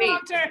place. You took a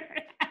wrong turn.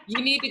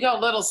 You need to go a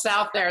little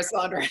south there,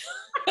 Sandra.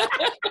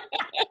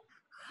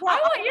 Well, I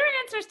want your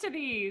answers to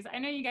these. I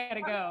know you got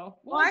to go.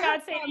 What would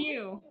God say to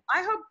you?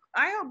 I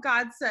hope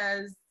God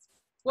says,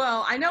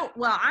 I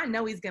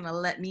know he's going to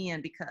let me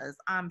in because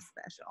I'm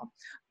special.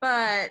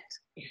 But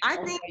I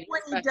think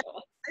when he does,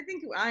 I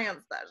think I am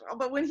special.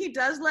 But when he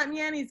does let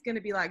me in, he's going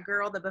to be like,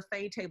 girl, the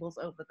buffet table's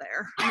over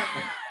there.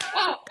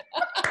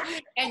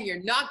 And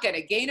you're not going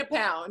to gain a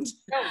pound.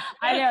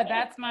 I know,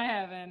 that's my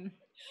heaven.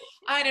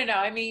 I don't know.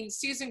 I mean,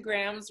 Susan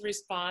Graham's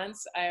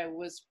response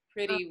was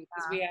pretty,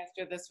 because we asked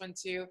her this one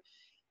too.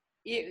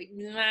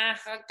 That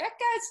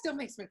guy still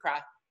makes me cry.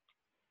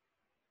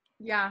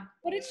 Yeah.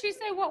 What did she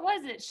say? What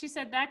was it? She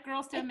said that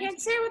girl still I makes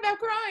can't say it without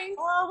crying.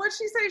 Oh, what'd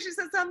she say? She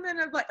said something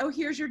of like, oh,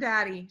 here's your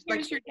daddy.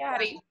 Here's your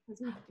daddy.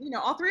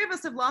 All three of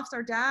us have lost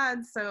our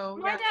dads. So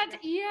my dad.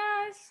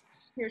 Yes.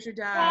 Here's your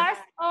dad. Yes.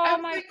 Oh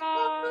my like,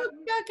 God. Oh,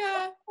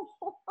 Gaga.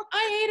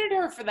 I hated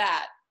her for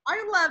that.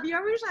 I love you.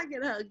 I wish I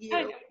could hug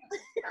you.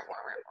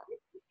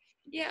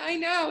 Yeah, I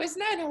know. Isn't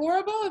that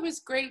horrible? It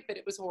was great, but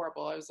it was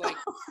horrible. I was like,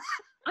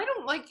 I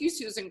don't like you,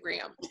 Susan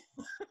Graham.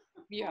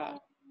 Yeah.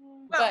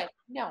 But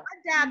no. My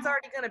dad's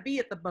already going to be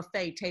at the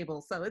buffet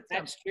table, so it's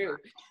That's true.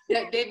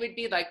 They would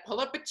be like, pull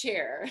up a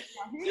chair.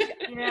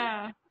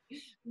 Yeah.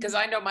 Because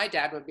I know my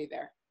dad would be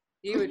there.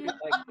 He would be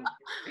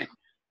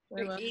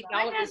like, eating all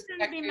My of dad his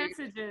sends me food.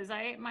 messages.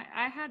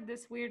 I had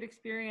this weird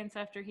experience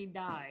after he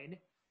died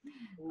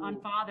on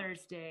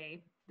Father's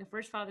Day. The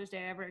first Father's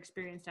Day I ever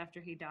experienced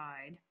after he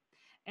died.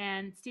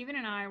 And Stephen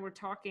and I were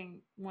talking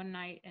one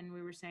night and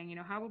we were saying,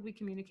 how would we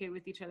communicate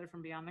with each other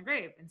from beyond the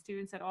grave? And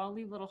Stephen said, I'll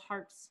leave little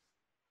hearts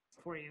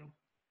for you.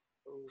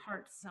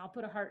 Hearts. I'll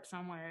put a heart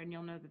somewhere and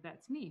you'll know that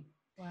that's me.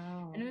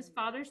 Wow. And it was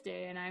Father's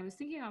Day and I was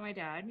thinking about my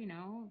dad,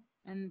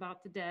 and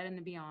about the dead and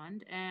the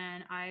beyond.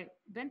 And I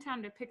bent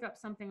down to pick up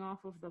something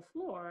off of the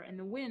floor and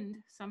the wind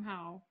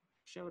somehow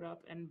showed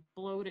up and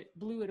blew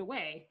it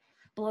away.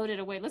 Blowed it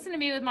away. Listen to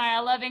me with my I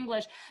love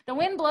English. The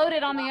wind blowed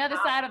it on the other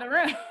side of the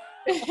room.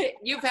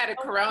 You've had a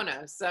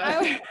Corona, so.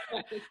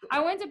 I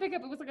went to pick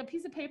up, it was like a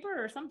piece of paper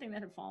or something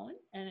that had fallen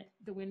and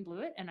the wind blew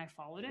it and I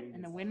followed it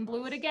and the wind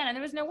blew it again. And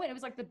there was no wind. It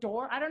was like the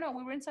door. I don't know.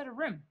 We were inside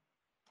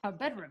a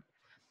bedroom.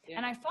 Yeah.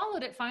 And I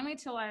followed it finally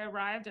till I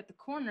arrived at the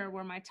corner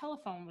where my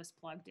telephone was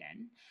plugged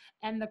in.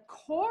 And the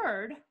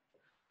cord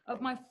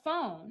of my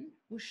phone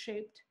was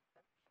shaped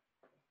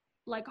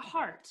like a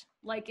heart.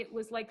 Like it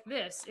was like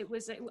this.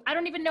 I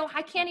don't even know.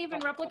 I can't even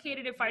replicate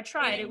it if I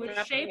tried. It was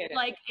shaped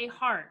like a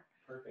heart.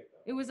 Perfect.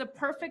 It was a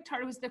perfect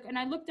heart. It was and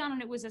I looked down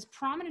and it was as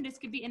prominent as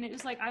could be. And it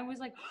was like, I was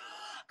like,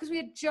 because we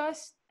had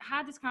just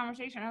had this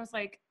conversation. I was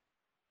like,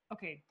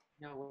 okay.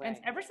 No way. And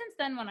ever since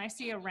then, when I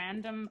see a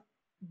random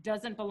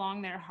doesn't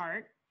belong their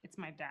heart, it's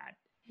my dad.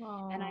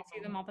 Aww. And I see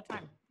them all the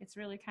time. It's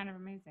really kind of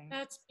amazing.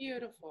 That's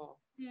beautiful.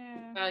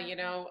 Yeah.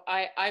 Well,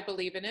 I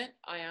believe in it.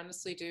 I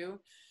honestly do.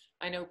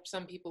 I know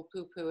some people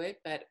poo-poo it,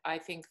 but I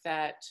think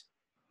that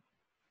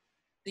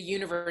the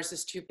universe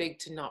is too big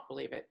to not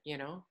believe it, you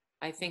know?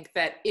 I think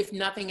that if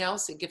nothing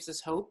else, it gives us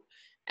hope,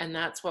 and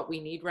that's what we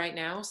need right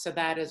now. So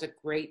that is a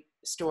great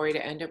story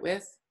to end it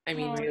with. I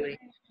mean, really.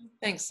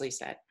 Thanks,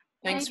 Lisette.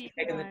 Thanks for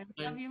taking the time.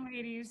 Love you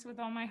ladies with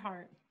all my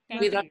heart.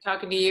 We love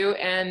talking to you,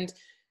 and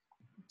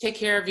take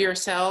care of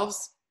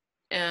yourselves,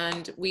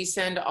 and we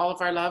send all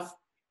of our love.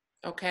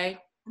 Okay.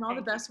 And all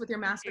the best with your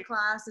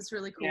masterclass. It's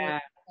really cool. Yeah.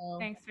 So,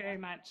 Thanks very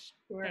much.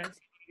 Sure. Thanks.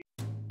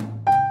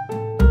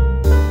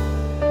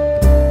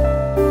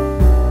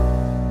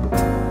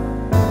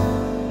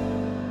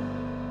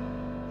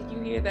 Did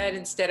you hear that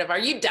instead of, are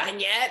you done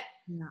yet?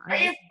 yeah, Are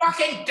you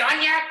fucking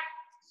done yet?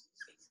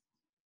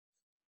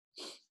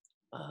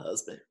 My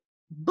husband.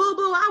 Boo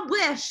boo, I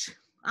wish.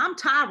 I'm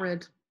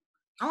tired.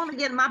 I want to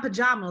get in my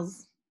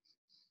pajamas.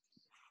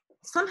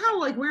 Somehow,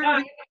 like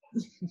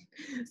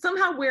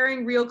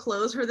wearing real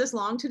clothes for this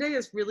long today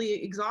is really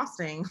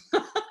exhausting.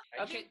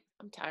 Okay,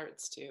 I'm tired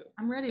too.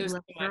 I'm ready to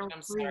let the girls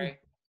I'm free. sorry.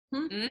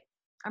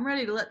 I'm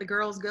ready to let the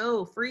girls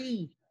go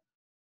free.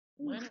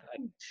 Mine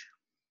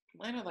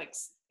are like,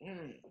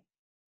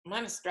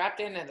 mine is strapped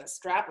into the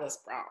strapless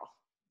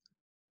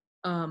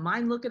bra.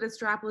 Mine look at a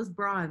strapless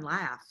bra and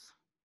laugh.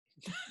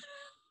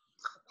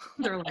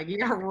 They're like,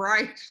 yeah,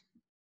 right.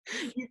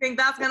 You think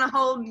that's gonna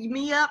hold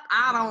me up?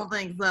 I don't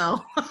think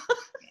so.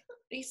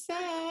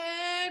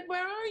 Lisette,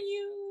 where are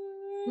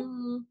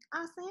you?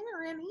 I sent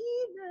her an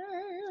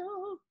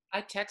email.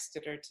 I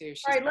texted her too.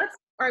 All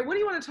right, what do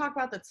you want to talk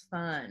about that's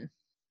fun?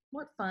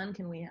 What fun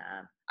can we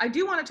have? I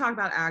do want to talk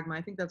about AGMA.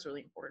 I think that's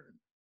really important.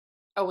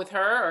 Oh, with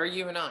her or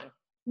you and I?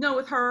 No,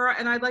 with her,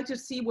 and I'd like to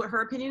see what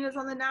her opinion is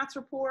on the Nats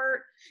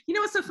report. You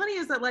know what's so funny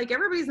is that like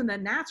everybody's in the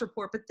Nats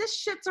report, but this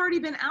shit's already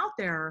been out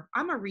there.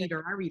 I'm a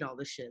reader. I read all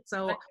this shit.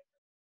 So,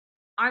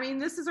 I mean,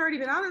 this has already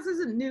been out. This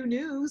isn't new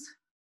news.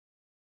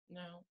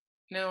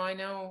 No, I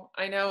know.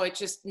 It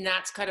just,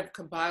 Nats kind of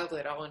compiled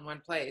it all in one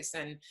place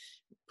and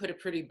put a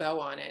pretty bow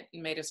on it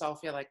and made us all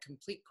feel like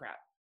complete crap.